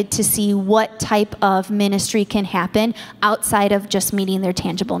excited to see what type of ministry can happen outside of just meeting their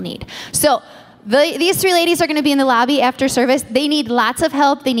tangible need. So these three ladies are going to be in the lobby after service. They need lots of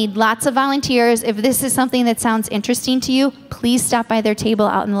help. They need lots of volunteers. If this is something that sounds interesting to you, please stop by their table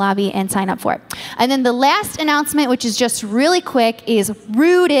out in the lobby and sign up for it. And then the last announcement, which is just really quick, is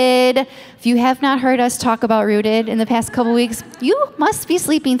Rooted. If you have not heard us talk about Rooted in the past couple weeks, you must be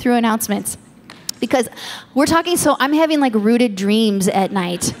sleeping through announcements because we're talking, so I'm having like Rooted dreams at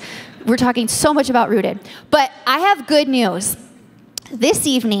night. We're talking so much about Rooted. But I have good news. This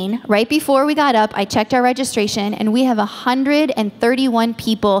evening, right before we got up, I checked our registration, and we have 131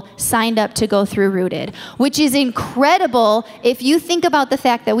 people signed up to go through Rooted, which is incredible if you think about the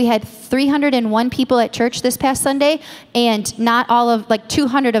fact that we had 301 people at church this past Sunday, and not all of, like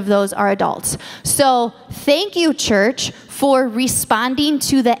 200 of those are adults. So thank you, church, for responding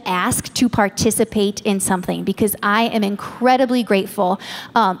to the ask to participate in something, because I am incredibly grateful.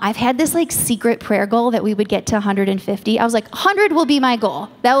 I've had this like secret prayer goal that we would get to 150. I was like, 100 will be my goal.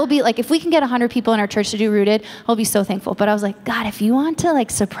 That will be like, if we can get 100 people in our church to do Rooted, I'll be so thankful. But I was like, God, if you want to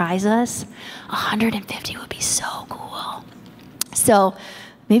like surprise us, 150 would be so cool. So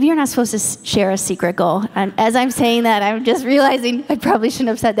maybe you're not supposed to share a secret goal. And as I'm saying that, I'm just realizing I probably shouldn't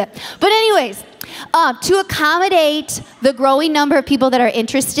have said that. But anyways, to accommodate the growing number of people that are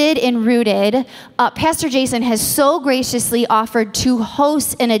interested in Rooted, Pastor Jason has so graciously offered to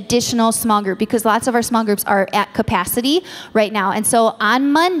host an additional small group, because lots of our small groups are at capacity right now. And so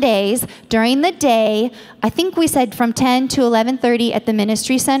on Mondays during the day, I think we said from 10 to 11:30 at the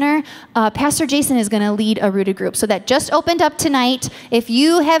Ministry Center, Pastor Jason is going to lead a Rooted group. So that just opened up tonight. If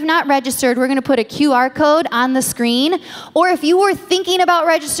you have not registered, we're going to put a QR code on the screen. Or if you were thinking about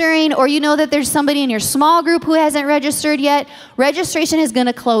registering, or you know that there's somebody in your small group who hasn't registered yet, registration is going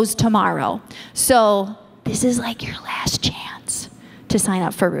to close tomorrow. So this is like your last chance to sign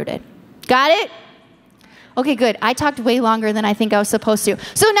up for Rooted. Got it? Okay, good. I talked way longer than I think I was supposed to.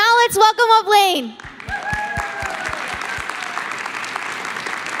 So now let's welcome up Lane.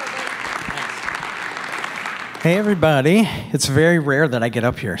 Hey, everybody. It's very rare that I get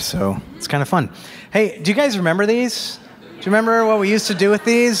up here, so it's kind of fun. Hey, do you guys remember these? Do you remember what we used to do with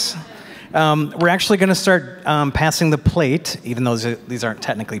these? We're actually going to start passing the plate, even though these aren't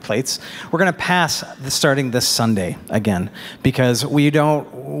technically plates. We're going to pass starting this Sunday again, because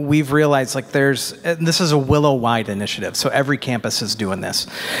we've realized like this is a Willow-wide initiative, so every campus is doing this.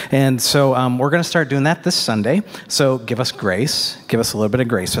 And so we're going to start doing that this Sunday, so give us grace. Give us a little bit of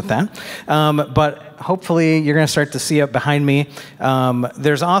grace with that. But hopefully you're going to start to see up behind me.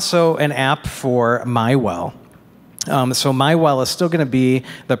 There's also an app for MyWell. So MyWell is still going to be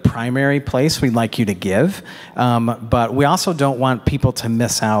the primary place we'd like you to give, but we also don't want people to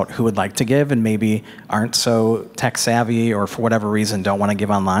miss out who would like to give and maybe aren't so tech savvy or for whatever reason don't want to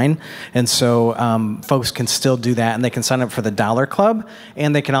give online. And so folks can still do that, and they can sign up for the Dollar Club,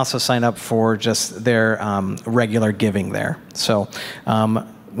 and they can also sign up for just their regular giving there. So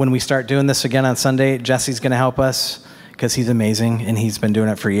when we start doing this again on Sunday, Jesse's going to help us because he's amazing and he's been doing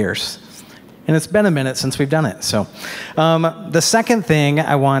it for years. And it's been a minute since we've done it. So the second thing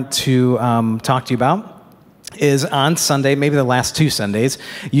I want to talk to you about is on Sunday, maybe the last 2 Sundays,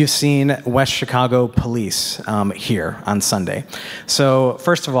 you've seen West Chicago Police here on Sunday. So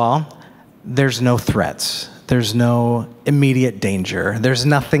first of all, there's no threats. There's no immediate danger. There's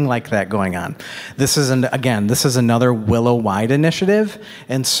nothing like that going on. This is another Willow-wide initiative.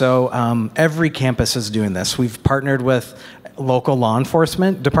 And so every campus is doing this. We've partnered with local law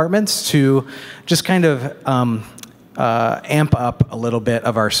enforcement departments to just kind of amp up a little bit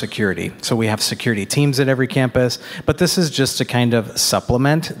of our security. So we have security teams at every campus, but this is just to kind of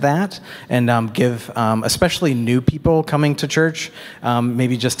supplement that and give, especially new people coming to church,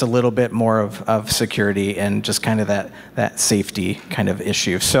 maybe just a little bit more of security and just kind of that safety kind of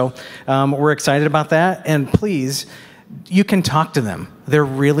issue. So we're excited about that, and please, you can talk to them. They're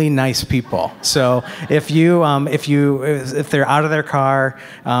really nice people. So if they're out of their car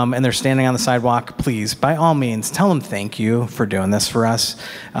and they're standing on the sidewalk, please, by all means, tell them thank you for doing this for us.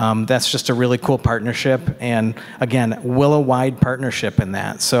 That's just a really cool partnership, and again, Willow-wide partnership in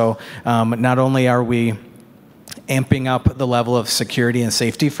that. So not only are we amping up the level of security and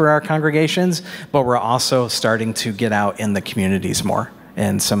safety for our congregations, but we're also starting to get out in the communities more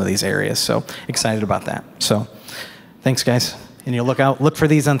in some of these areas. So excited about that. So thanks, guys. And you'll look for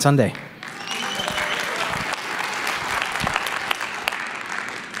these on Sunday.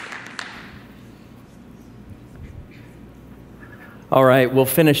 All right, we'll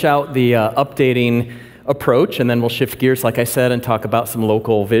finish out the updating approach, and then we'll shift gears, like I said, and talk about some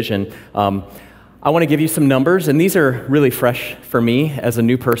local vision. I want to give you some numbers, and these are really fresh for me as a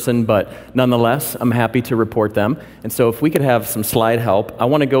new person, but nonetheless, I'm happy to report them. And so if we could have some slide help, I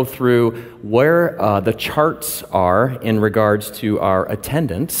want to go through where the charts are in regards to our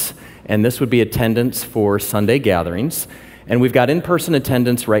attendance, and this would be attendance for Sunday gatherings. And we've got in-person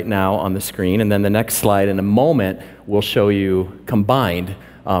attendance right now on the screen, and then the next slide in a moment will show you combined.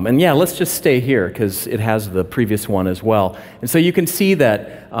 And yeah, let's just stay here because it has the previous one as well. And so you can see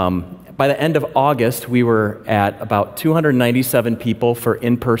that by the end of August, we were at about 297 people for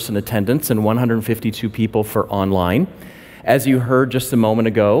in-person attendance and 152 people for online. As you heard just a moment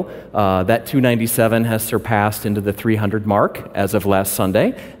ago, that 297 has surpassed into the 300 mark as of last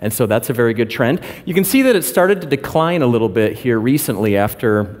Sunday, and so that's a very good trend. You can see that it started to decline a little bit here recently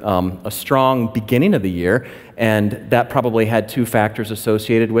after a strong beginning of the year, and that probably had two factors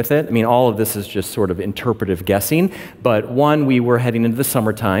associated with it. I mean, all of this is just sort of interpretive guessing, but one, we were heading into the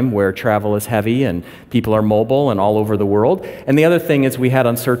summertime where travel is heavy and people are mobile and all over the world, and the other thing is we had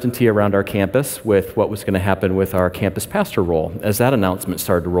uncertainty around our campus with what was going to happen with our campus pastor role as that announcement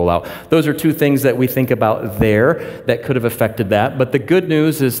started to roll out. Those are two things that we think about there that could have affected that, but the good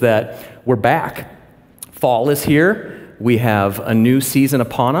news is that we're back. Fall is here. We have a new season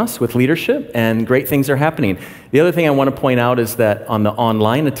upon us with leadership, and great things are happening. The other thing I want to point out is that on the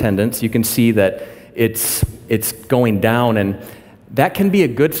online attendance, you can see that it's going down, and that can be a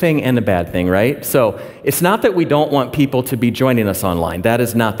good thing and a bad thing, right? So it's not that we don't want people to be joining us online. That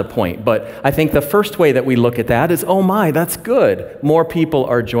is not the point. But I think the first way that we look at that is, oh my, that's good. More people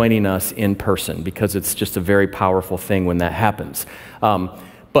are joining us in person because it's just a very powerful thing when that happens.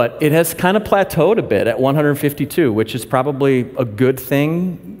 But it has kind of plateaued a bit at 152, which is probably a good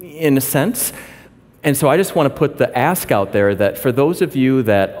thing in a sense. And so I just want to put the ask out there that for those of you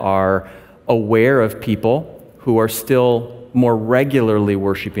that are aware of people who are still more regularly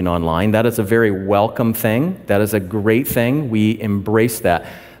worshiping online, that is a very welcome thing. That is a great thing. We embrace that.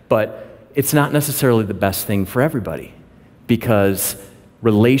 But it's not necessarily the best thing for everybody, because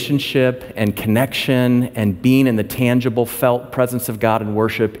relationship and connection and being in the tangible, felt presence of God in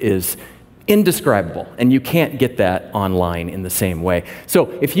worship is indescribable, and you can't get that online in the same way. So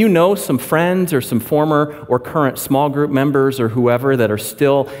if you know some friends or some former or current small group members or whoever that are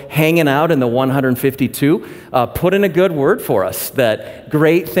still hanging out in the 152, put in a good word for us that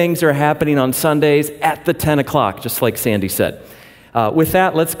great things are happening on Sundays at the 10 o'clock, just like Sandy said. With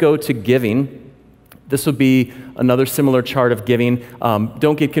that, let's go to giving. This will be another similar chart of giving.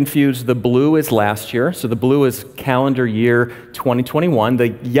 Don't get confused. The blue is last year. So the blue is calendar year 2021. The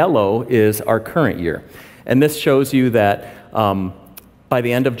yellow is our current year. And this shows you that by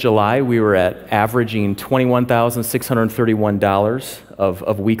the end of July, we were at averaging $21,631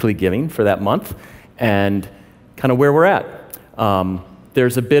 of weekly giving for that month, and kind of where we're at.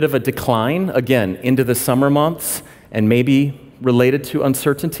 There's a bit of a decline, again, into the summer months, and maybe related to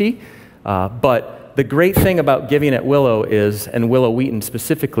uncertainty, but the great thing about giving at Willow is, and Willow Wheaton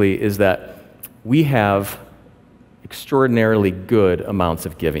specifically, is that we have extraordinarily good amounts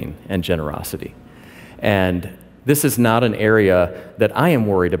of giving and generosity. And this is not an area that I am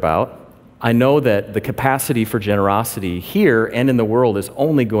worried about. I know that the capacity for generosity here and in the world is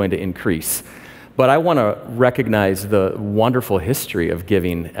only going to increase. But I want to recognize the wonderful history of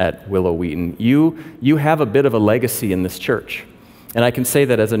giving at Willow Wheaton. You have a bit of a legacy in this church. And I can say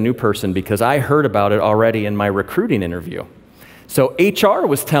that as a new person because I heard about it already in my recruiting interview. So HR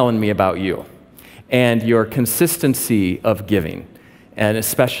was telling me about you and your consistency of giving. And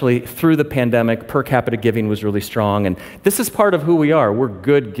especially through the pandemic, per capita giving was really strong. And this is part of who we are. We're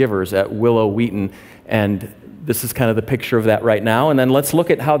good givers at Willow Wheaton. And this is kind of the picture of that right now. And then let's look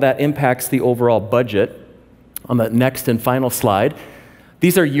at how that impacts the overall budget on the next and final slide.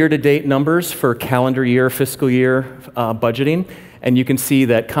 These are year-to-date numbers for calendar year, fiscal year budgeting. And you can see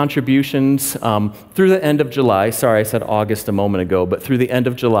that contributions through the end of July, sorry, I said August a moment ago, but through the end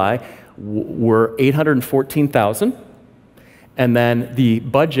of July were $814,000. And then the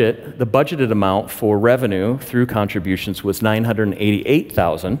budgeted amount for revenue through contributions was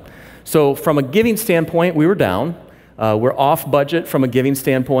 $988,000. So from a giving standpoint, we were down. We're off budget from a giving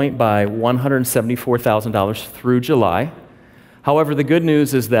standpoint by $174,000 through July. However, the good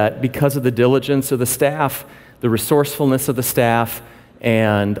news is that because of the diligence of the staff, the resourcefulness of the staff,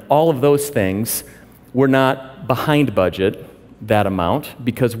 and all of those things, we're not behind budget that amount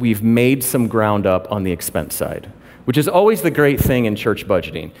because we've made some ground up on the expense side, which is always the great thing in church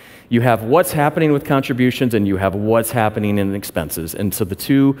budgeting. You have what's happening with contributions and you have what's happening in expenses. And so the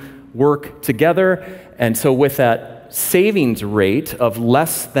two work together. And so with that savings rate of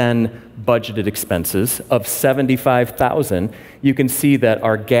less than budgeted expenses of $75,000, you can see that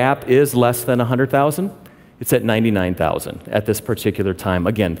our gap is less than $100,000. It's at $99,000 at this particular time,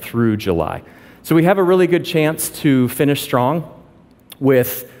 again, through July. So we have a really good chance to finish strong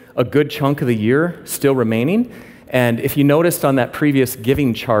with a good chunk of the year still remaining. And if you noticed on that previous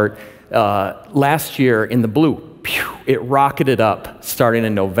giving chart, last year in the blue, it rocketed up starting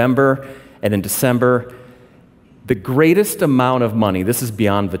in November and in December. The greatest amount of money, this is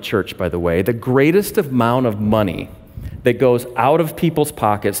beyond the church, by the way, the greatest amount of money that goes out of people's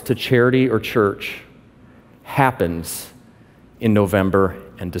pockets to charity or church happens in November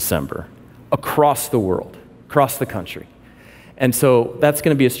and December across the world, across the country. And so that's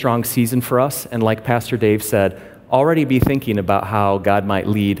going to be a strong season for us. And like Pastor Dave said, already be thinking about how God might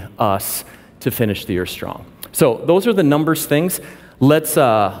lead us to finish the year strong. So those are the numbers things. Let's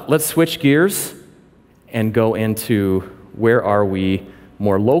switch gears and go into where are we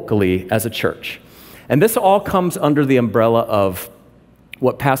more locally as a church. And this all comes under the umbrella of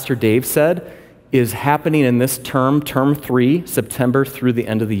what Pastor Dave said is happening in this term 3, September through the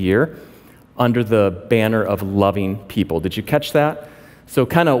end of the year, under the banner of loving people. Did you catch that? So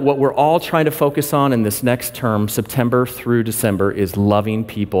kind of what we're all trying to focus on in this next term, September through December, is loving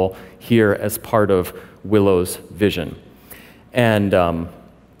people here as part of Willow's vision. And I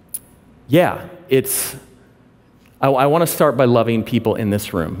want to start by loving people in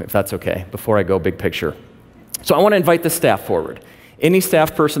this room, if that's okay, before I go big picture. So I want to invite the staff forward. Any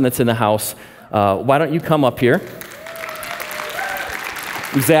staff person that's in the house, why don't you come up here?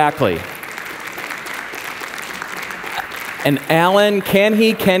 Exactly. And Alan, can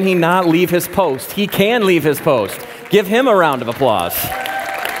he not leave his post? He can leave his post. Give him a round of applause.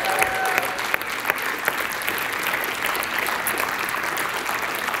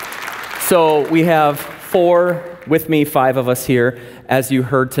 So we have 4 with me, 5 of us here. As you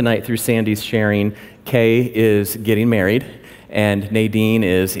heard tonight through Sandy's sharing, Kay is getting married, and Nadine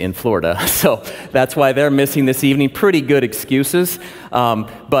is in Florida. So that's why they're missing this evening. Pretty good excuses.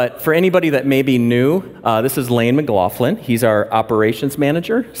 But for anybody that may be new, this is Lane McLaughlin. He's our operations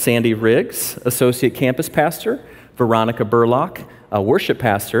manager. Sandy Riggs, associate campus pastor. Veronica Burlock, worship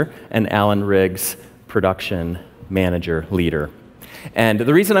pastor. And Alan Riggs, production manager, leader. And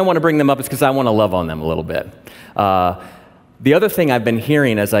the reason I want to bring them up is because I want to love on them a little bit. The other thing I've been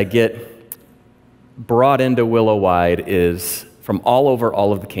hearing as I get brought into Willow Wide is from all over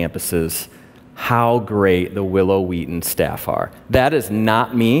all of the campuses how great the Willow Wheaton staff are. That is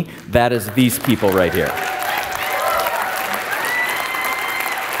not me. That is these people right here.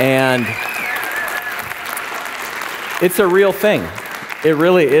 And it's a real thing. It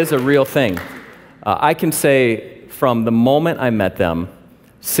really is a real thing. I can say from the moment I met them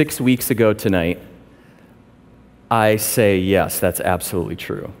 6 weeks ago tonight, I say, yes, that's absolutely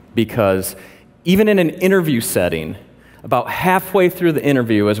true. Because even in an interview setting, about halfway through the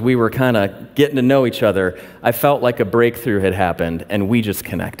interview, as we were kind of getting to know each other, I felt like a breakthrough had happened, and we just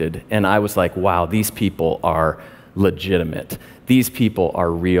connected. And I was like, wow, these people are legitimate. These people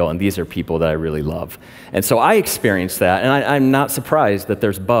are real, and these are people that I really love. And so I experienced that, and I'm not surprised that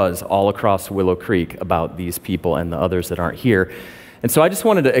there's buzz all across Willow Creek about these people and the others that aren't here. And so I just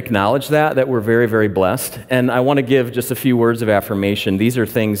wanted to acknowledge that we're very, very blessed. And I want to give just a few words of affirmation. These are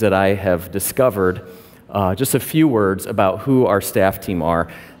things that I have discovered, just a few words about who our staff team are.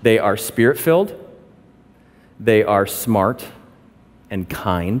 They are spirit-filled. They are smart and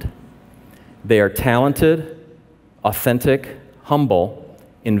kind. They are talented, authentic, humble,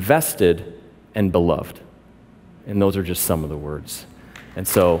 invested, and beloved. And those are just some of the words. And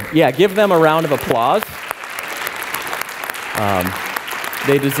so, give them a round of applause.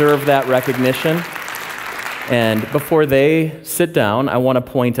 They deserve that recognition. And before they sit down, I want to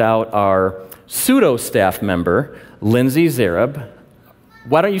point out our pseudo-staff member, Lindsay Zareb.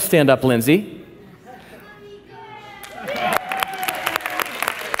 Why don't you stand up, Lindsay?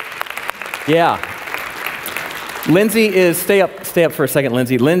 Yeah. Lindsay is, stay up for a second,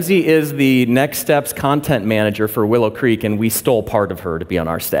 Lindsay. Lindsay is the Next Steps content manager for Willow Creek, and we stole part of her to be on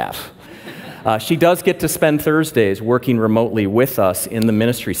our staff. She does get to spend Thursdays working remotely with us in the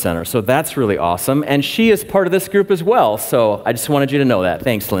ministry center, so that's really awesome. And she is part of this group as well, so I just wanted you to know that.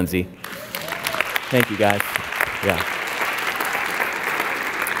 Thanks, Lindsay. Thank you, guys. Yeah.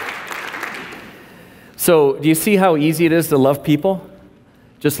 So, do you see how easy it is to love people?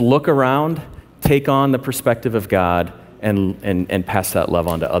 Just look around, take on the perspective of God, and pass that love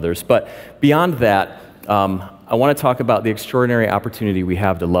on to others. But beyond that, I want to talk about the extraordinary opportunity we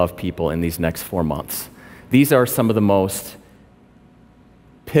have to love people in these next 4 months. These are some of the most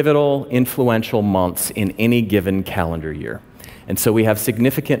pivotal, influential months in any given calendar year. And so we have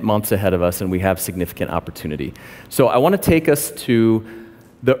significant months ahead of us, and we have significant opportunity. So I want to take us to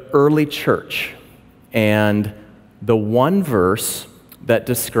the early church and the one verse that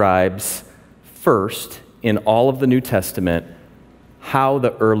describes first in all of the New Testament how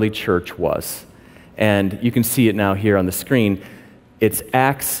the early church was. And you can see it now here on the screen. It's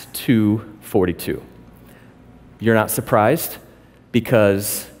Acts 2:42. You're not surprised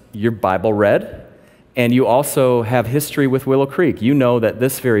because you're Bible read, and you also have history with Willow Creek. You know that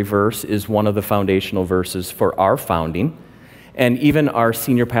this very verse is one of the foundational verses for our founding. And even our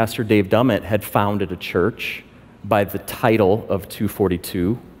senior pastor, Dave Dummett, had founded a church by the title of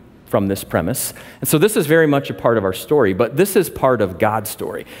 242 from this premise. And so this is very much a part of our story, but this is part of God's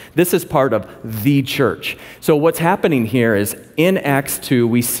story. This is part of the church. So what's happening here is in Acts 2,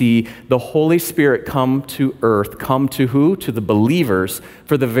 we see the Holy Spirit come to earth, come to who? To the believers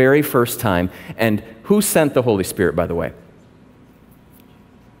for the very first time. And who sent the Holy Spirit, by the way?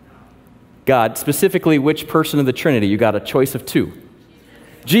 God. Specifically, which person of the Trinity? You got a choice of two.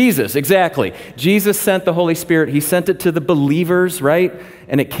 Jesus, exactly. Jesus sent the Holy Spirit. He sent it to the believers, right?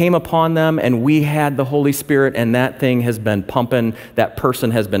 And it came upon them, and we had the Holy Spirit, and that thing has been pumping, that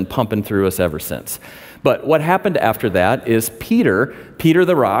person has been pumping through us ever since. But what happened after that is Peter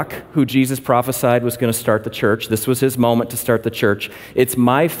the rock, who Jesus prophesied was going to start the church. This was his moment to start the church. It's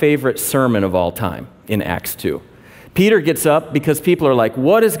my favorite sermon of all time in Acts 2. Peter gets up because people are like,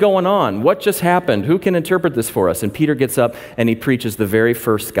 what is going on? What just happened? Who can interpret this for us? And Peter gets up and he preaches the very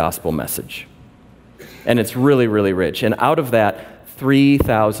first gospel message. And it's really, really rich. And out of that,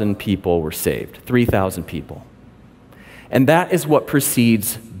 3,000 people were saved. 3,000 people. And that is what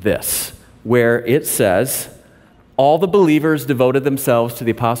precedes this, where it says, all the believers devoted themselves to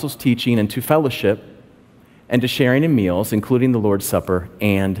the apostles' teaching and to fellowship and to sharing in meals, including the Lord's Supper,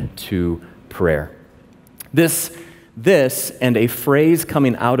 and to prayer. This and a phrase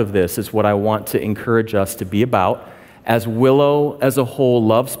coming out of this is what I want to encourage us to be about. As Willow as a whole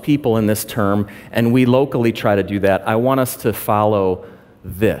loves people in this term, and we locally try to do that, I want us to follow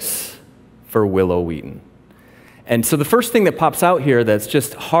this for Willow Wheaton. And so the first thing that pops out here that's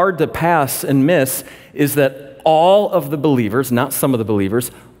just hard to pass and miss is that all of the believers, not some of the believers,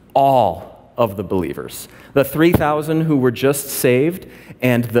 all of the believers, the 3,000 who were just saved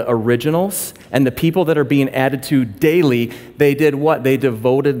and the originals and the people that are being added to daily, they did what? They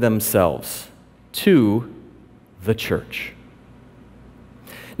devoted themselves to the church.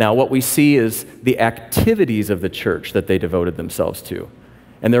 Now, what we see is the activities of the church that they devoted themselves to.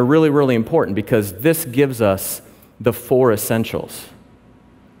 And they're really, really important because this gives us the 4 essentials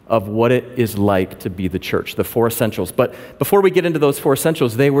of what it is like to be the church, the 4 essentials. But before we get into those 4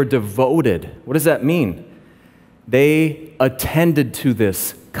 essentials, they were devoted. What does that mean? They attended to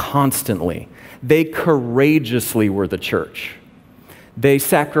this constantly. They courageously were the church. They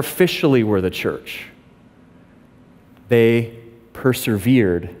sacrificially were the church. They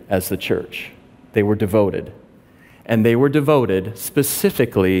persevered as the church. They were devoted. And they were devoted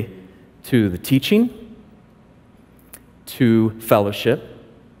specifically to the teaching, to fellowship,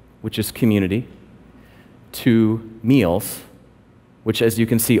 which is community, to meals, which, as you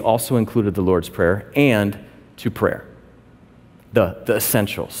can see, also included the Lord's Prayer, and to prayer, the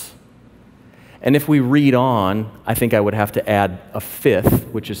essentials. And if we read on, I think I would have to add a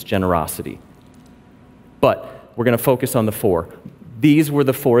 5th, which is generosity. But we're going to focus on the 4. These were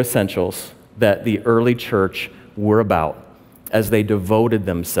the 4 essentials that the early church were about as they devoted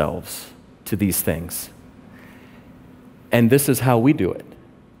themselves to these things. And this is how we do it.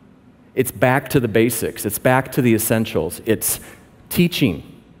 It's back to the basics. It's back to the essentials. It's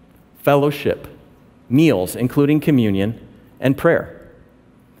teaching, fellowship, meals, including communion, and prayer.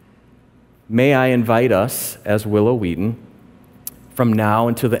 May I invite us, as Willow Wheaton, from now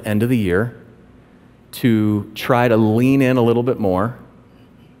until the end of the year, to try to lean in a little bit more,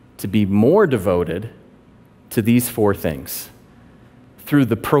 to be more devoted to these 4 things. Through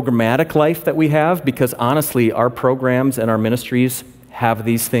the programmatic life that we have, because honestly, our programs and our ministries have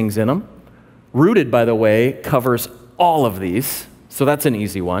these things in them. Rooted, by the way, covers all of these, so that's an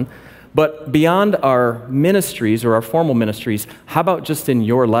easy one. But beyond our ministries or our formal ministries, how about just in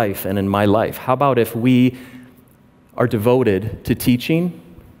your life and in my life? How about if we are devoted to teaching,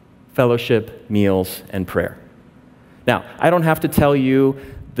 fellowship, meals, and prayer? Now, I don't have to tell you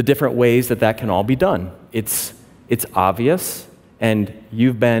the different ways that that can all be done. It's obvious, and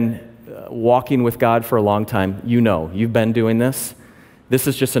you've been walking with God for a long time. You know, you've been doing this. This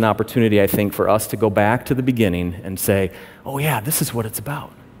is just an opportunity, I think, for us to go back to the beginning and say, oh yeah, this is what it's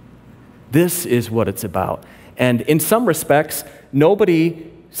about. This is what it's about. And in some respects,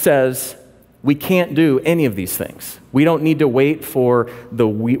 nobody says we can't do any of these things. We don't need to wait for the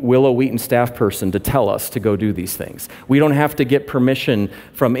Willow Wheaton staff person to tell us to go do these things. We don't have to get permission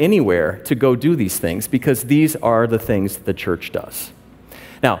from anywhere to go do these things because these are the things the church does.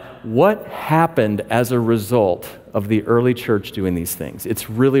 Now, what happened as a result of the early church doing these things? It's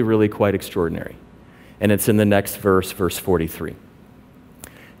really, really quite extraordinary. And it's in the next verse, verse 43.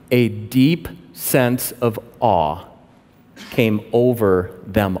 A deep sense of awe came over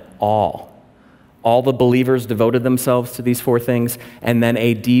them all. All the believers devoted themselves to these 4 things, and then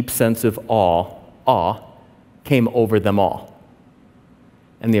a deep sense of awe came over them all.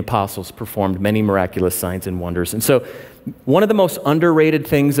 And the apostles performed many miraculous signs and wonders. And so one of the most underrated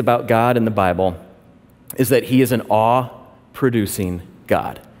things about God in the Bible is that he is an awe-producing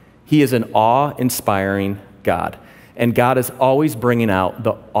God. He is an awe-inspiring God. And God is always bringing out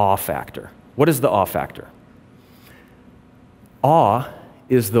the awe factor. What is the awe factor? Awe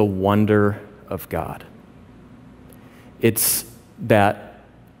is the wonder of God. It's that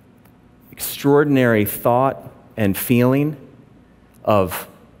extraordinary thought and feeling of,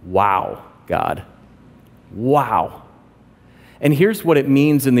 wow, God. Wow. And here's what it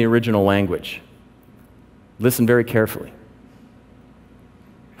means in the original language. Listen very carefully.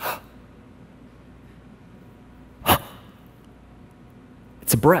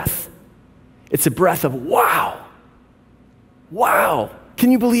 It's a breath. It's a breath of wow. Wow. Can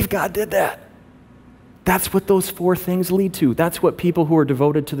you believe God did that? That's what those four things lead to. That's what people who are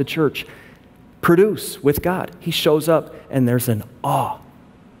devoted to the church produce with God. He shows up and there's an awe.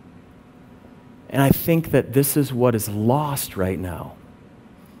 And I think that this is what is lost right now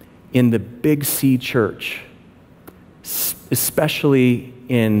in the Big C church, especially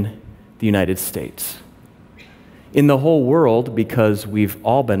in the United States. In the whole world, because we've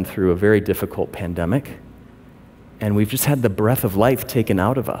all been through a very difficult pandemic, and we've just had the breath of life taken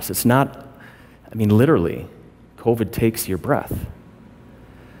out of us. It's not, literally, COVID takes your breath.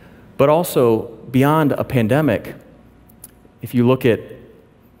 But also, beyond a pandemic, if you look at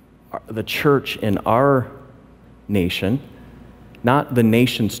the church in our nation, not the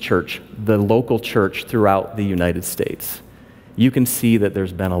nation's church, the local church throughout the United States, you can see that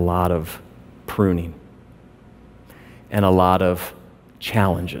there's been a lot of pruning and a lot of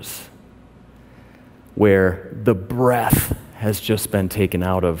challenges where the breath has just been taken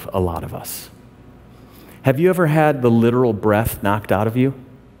out of a lot of us. Have you ever had the literal breath knocked out of you?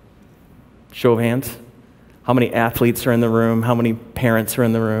 Show of hands. How many athletes are in the room? How many parents are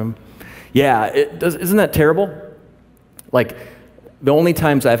in the room? Yeah, isn't that terrible? Like, the only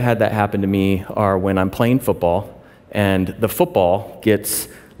times I've had that happen to me are when I'm playing football and the football gets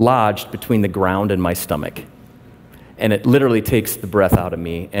lodged between the ground and my stomach. And it literally takes the breath out of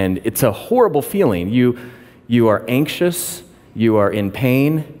me. And it's a horrible feeling. You are anxious. You are in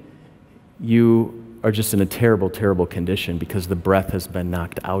pain. You are just in a terrible, terrible condition because the breath has been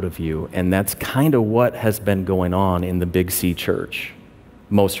knocked out of you. And that's kind of what has been going on in the Big C church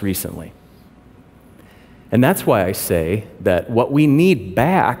most recently. And that's why I say that what we need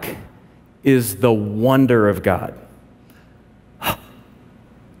back is the wonder of God,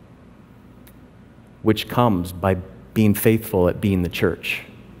 which comes by being faithful at being the church.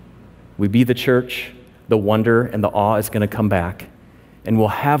 We be the church, the wonder and the awe is going to come back, and we'll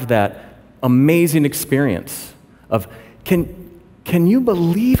have that amazing experience of, can you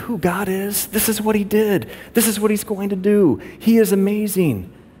believe who God is? This is what he did. This is what he's going to do. He is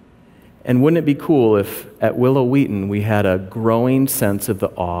amazing. And wouldn't it be cool if at Willow Wheaton we had a growing sense of the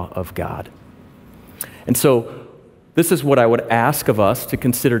awe of God? And so this is what I would ask of us to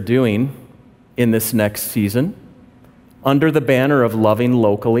consider doing in this next season, under the banner of loving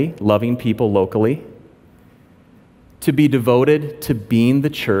locally, loving people locally, to be devoted to being the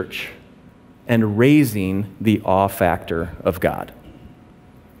church and raising the awe factor of God.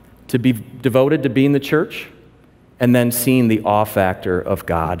 To be devoted to being the church and then seeing the awe factor of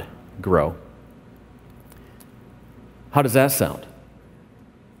God grow. How does that sound?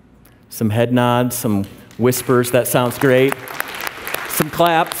 Some head nods, some whispers, that sounds great. Some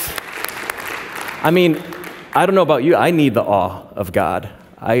claps. I don't know about you, I need the awe of God.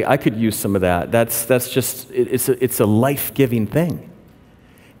 I could use some of that. That's just, it's a life-giving thing.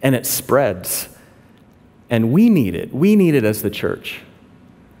 And it spreads. And we need it. We need it as the church.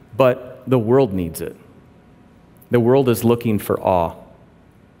 But the world needs it. The world is looking for awe.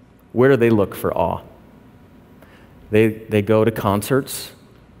 Where do they look for awe? They go to concerts.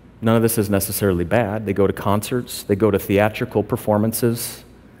 None of this is necessarily bad. They go to concerts. They go to theatrical performances.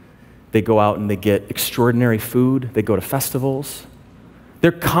 They go out and they get extraordinary food. They go to festivals.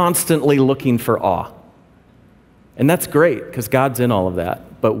 They're constantly looking for awe. And that's great because God's in all of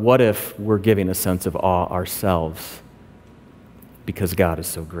that. But what if we're giving a sense of awe ourselves because God is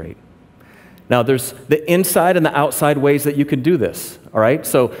so great? Now, there's the inside and the outside ways that you can do this, all right?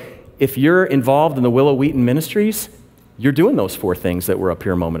 So if you're involved in the Willow Wheaton Ministries, you're doing those four things that were up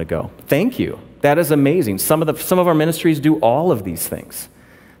here a moment ago. Thank you. That is amazing. Some of our ministries do all of these things.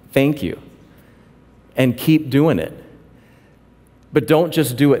 Thank you. And keep doing it. But don't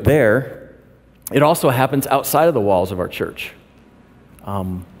just do it there. It also happens outside of the walls of our church.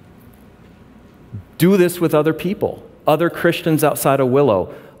 Do this with other people, other Christians outside of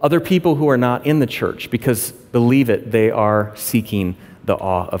Willow, other people who are not in the church, because believe it, they are seeking the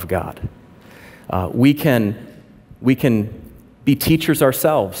awe of God. We can We can be teachers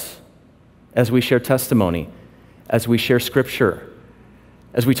ourselves as we share testimony, as we share scripture,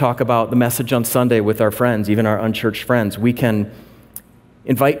 as we talk about the message on Sunday with our friends, even our unchurched friends. We can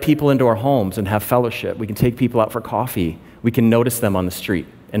invite people into our homes and have fellowship. We can take people out for coffee. We can notice them on the street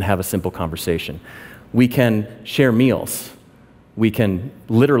and have a simple conversation. We can share meals. We can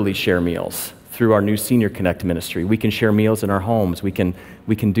literally share meals through our new Senior Connect ministry. We can share meals in our homes. We can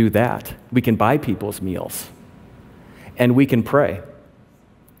do that. We can buy people's meals. And we can pray.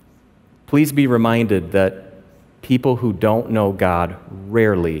 Please be reminded that people who don't know God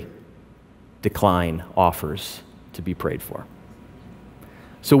rarely decline offers to be prayed for.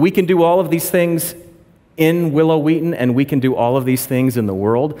 So we can do all of these things in Willow Wheaton, and we can do all of these things in the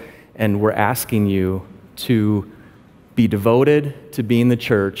world, and we're asking you to be devoted to being the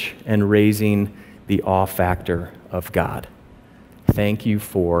church and raising the awe factor of God. Thank you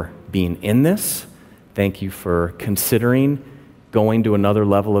for being in this. Thank you for considering going to another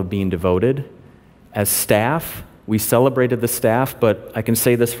level of being devoted. As staff, we celebrated the staff, but I can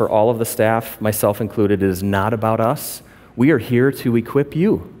say this for all of the staff, myself included, it is not about us. We are here to equip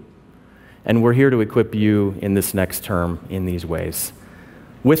you. And we're here to equip you in this next term in these ways.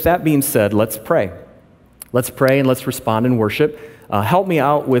 With that being said, let's pray. Let's pray and let's respond in worship. Help me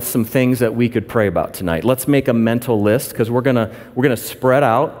out with some things that we could pray about tonight. Let's make a mental list, because we're gonna spread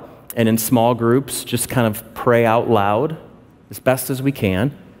out and in small groups just kind of pray out loud as best as we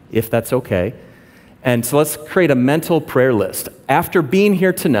can, if that's okay. And so let's create a mental prayer list. After being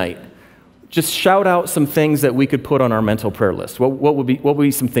here tonight, just shout out some things that we could put on our mental prayer list. What would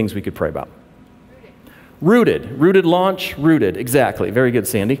be some things we could pray about? Rooted launch, rooted, exactly. Very good,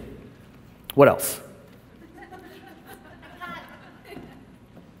 Sandy. What else?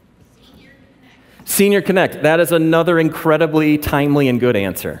 Senior Connect. That is another incredibly timely and good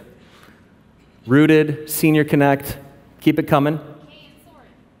answer. Rooted, Senior Connect. Keep it coming.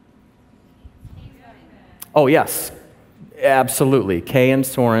 Oh, yes. Absolutely. Kay and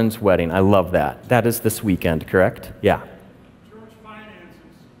Soren's wedding. I love that. That is this weekend, correct? Yeah.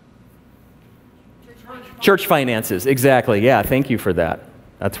 Church finances, exactly. Yeah, thank you for that.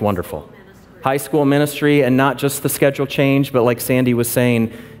 That's wonderful. High school ministry, and not just the schedule change, but like Sandy was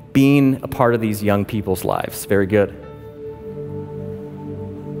saying, being a part of these young people's lives. Very good.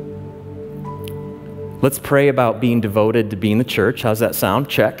 Let's pray about being devoted to being the church. How's that sound?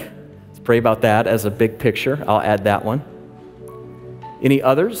 Check. Let's pray about that as a big picture. I'll add that one. Any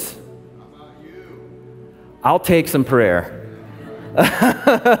others? How about you? I'll take some prayer.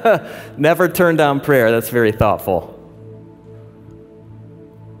 Never turn down prayer. That's very thoughtful.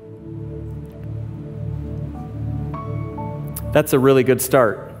 That's a really good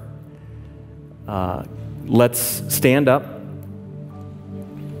start. Let's stand up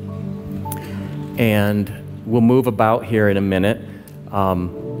and we'll move about here in a minute.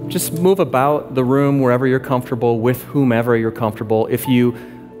 Just move about the room wherever you're comfortable, with whomever you're comfortable. If you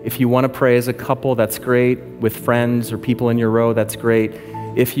want to pray as a couple, that's great. With friends or people in your row, that's great.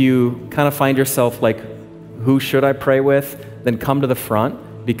 If you kind of find yourself like, who should I pray with? Then come to the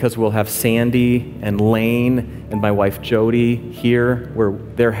front, because we'll have Sandy and Lane and my wife Jody here, where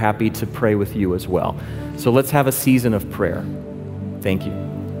they're happy to pray with you as well. So let's have a season of prayer. Thank you.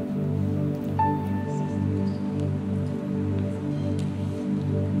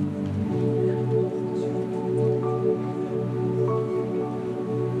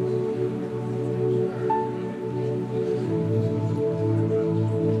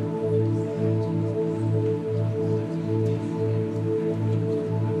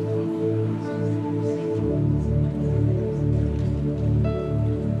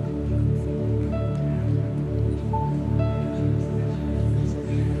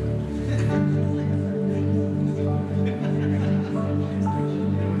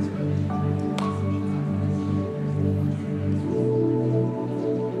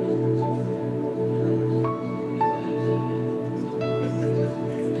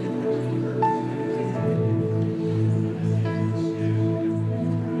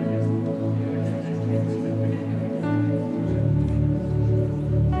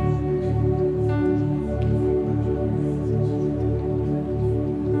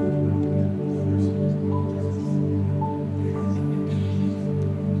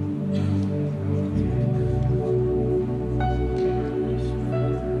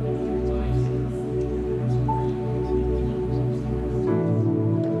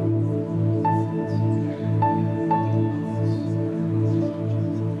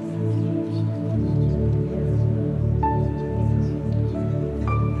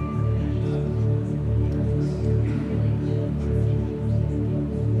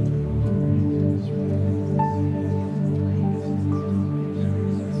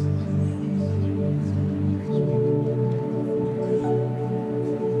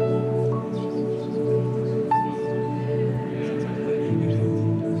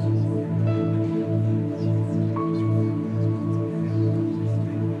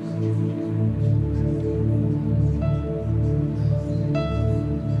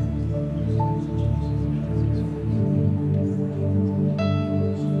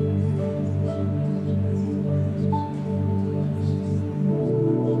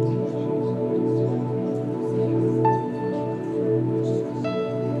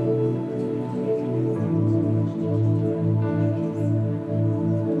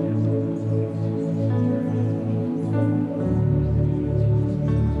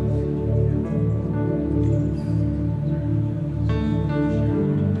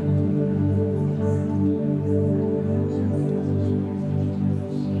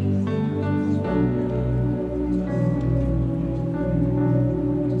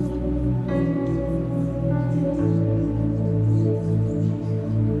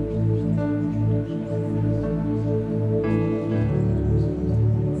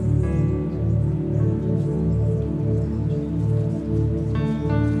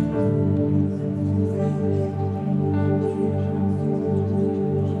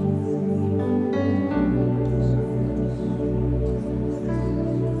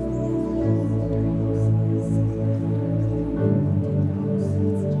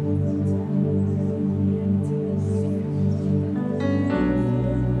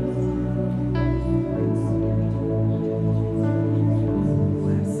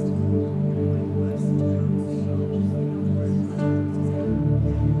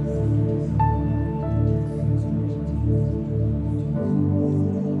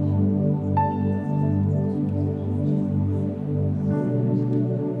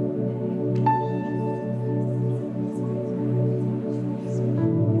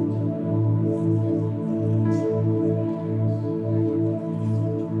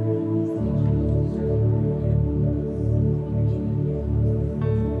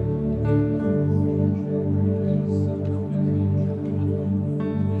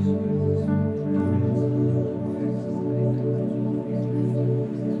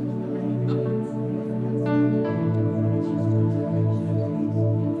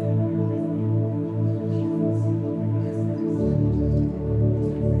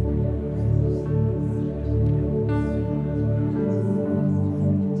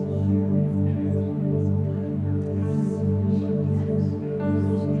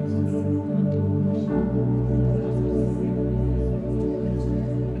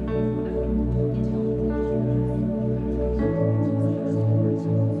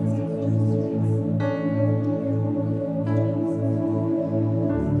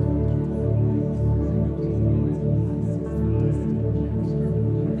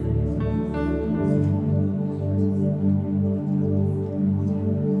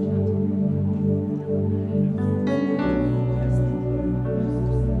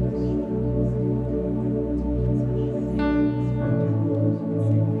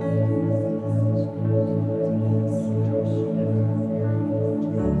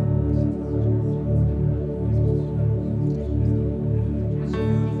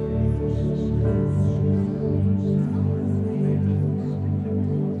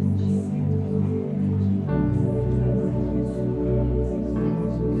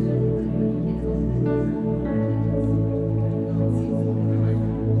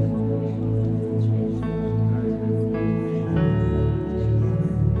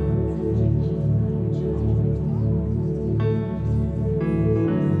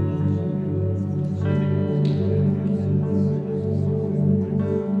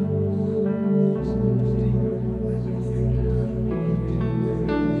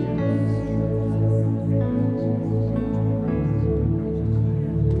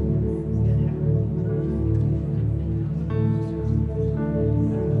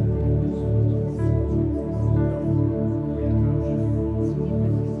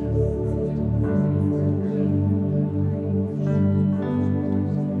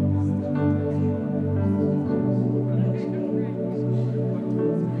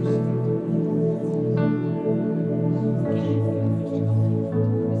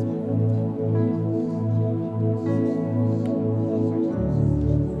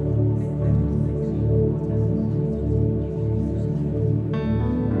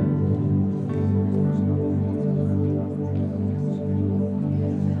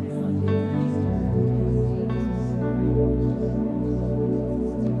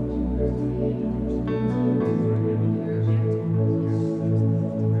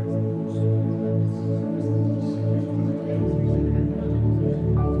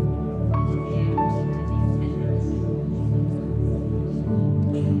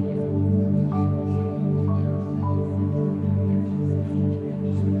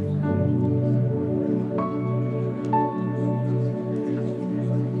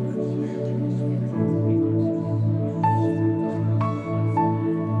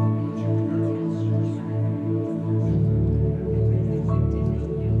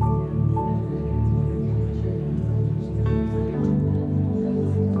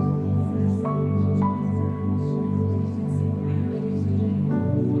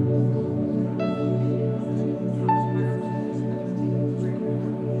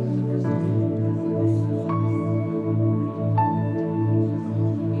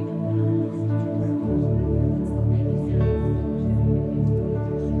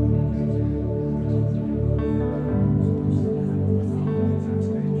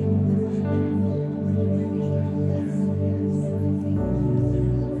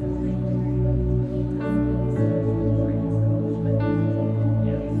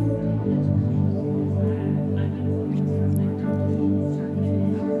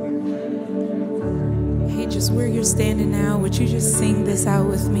 Would you just sing this out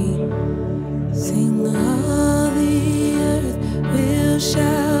with me? Sing, all the earth will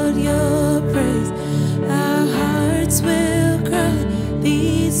shout your praise. Our hearts will cry,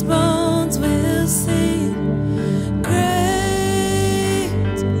 these bones will sing. Great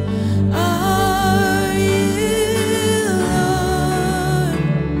are you, Lord.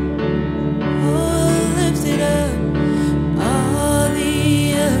 Oh, lift it up. All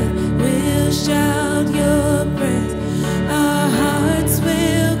the earth will shout your praise. Our hearts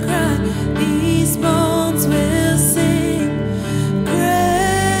will cry, these bones will sing.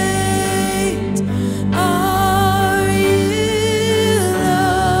 Great are you,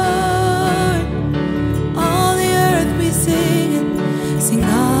 Lord. All the earth be singing, sing.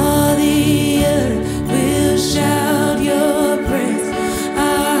 All the earth will shout your praise.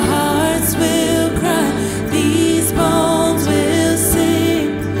 Our hearts will cry, these bones will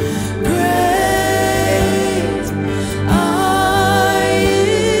sing. Great are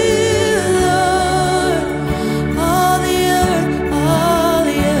you, Lord. All the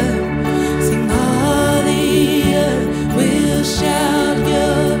earth, sing. All the earth will shout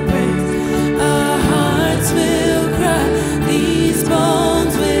your praise. Our hearts will cry, these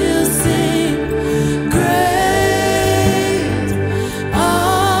bones will sing. Great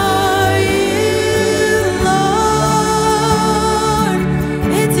are you, Lord.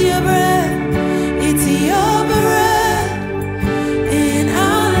 It's your breath in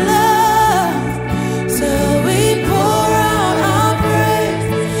our lungs. So we pour out our praise.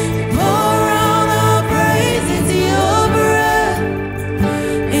 It's your breath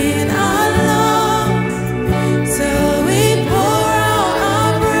in our lungs. So we pour out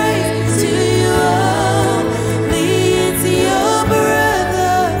our praise to you only. It's your breath,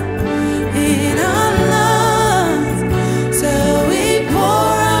 Lord, in our lungs. So we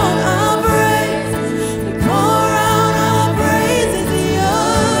pour out our praise. We pour out our praise. It's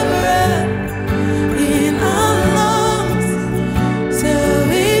your breath in our lungs. So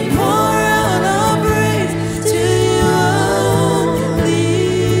we pour out our praise to you only.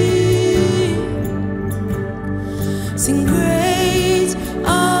 Sing, great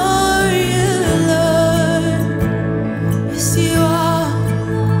are you, Lord. Yes, you are.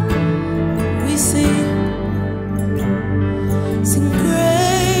 We sing. Sing,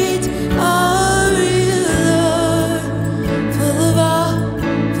 great are you, Lord. Full of awe,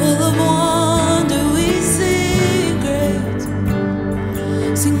 full of wonder, we sing great.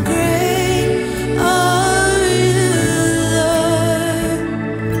 Sing, great are you, Lord.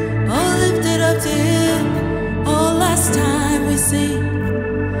 Oh, lift it up to Him. Oh, last time we sing.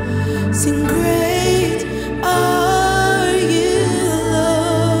 Sing, great are you,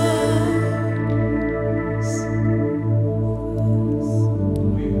 Lord.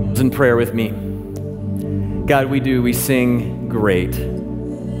 In prayer with me. God, we sing great.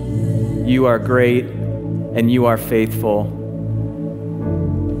 You are great and you are faithful.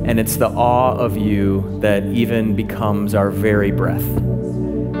 And it's the awe of you that even becomes our very breath.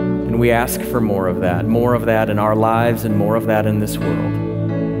 And we ask for more of that in our lives and more of that in this world.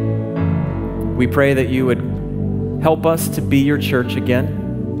 We pray that you would help us to be your church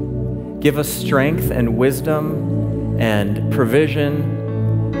again. Give us strength and wisdom and provision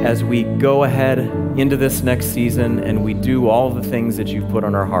as we go ahead into this next season and we do all the things that you've put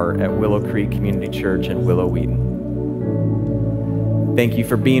on our heart at Willow Creek Community Church and Willow Wheaton. Thank you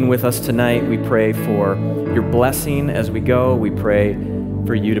for being with us tonight. We pray for your blessing as we go. We pray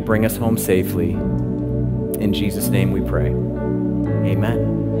for you to bring us home safely. In Jesus' name we pray.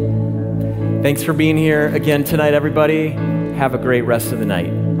 Amen. Thanks for being here again tonight, everybody. Have a great rest of the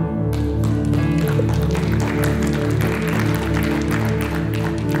night.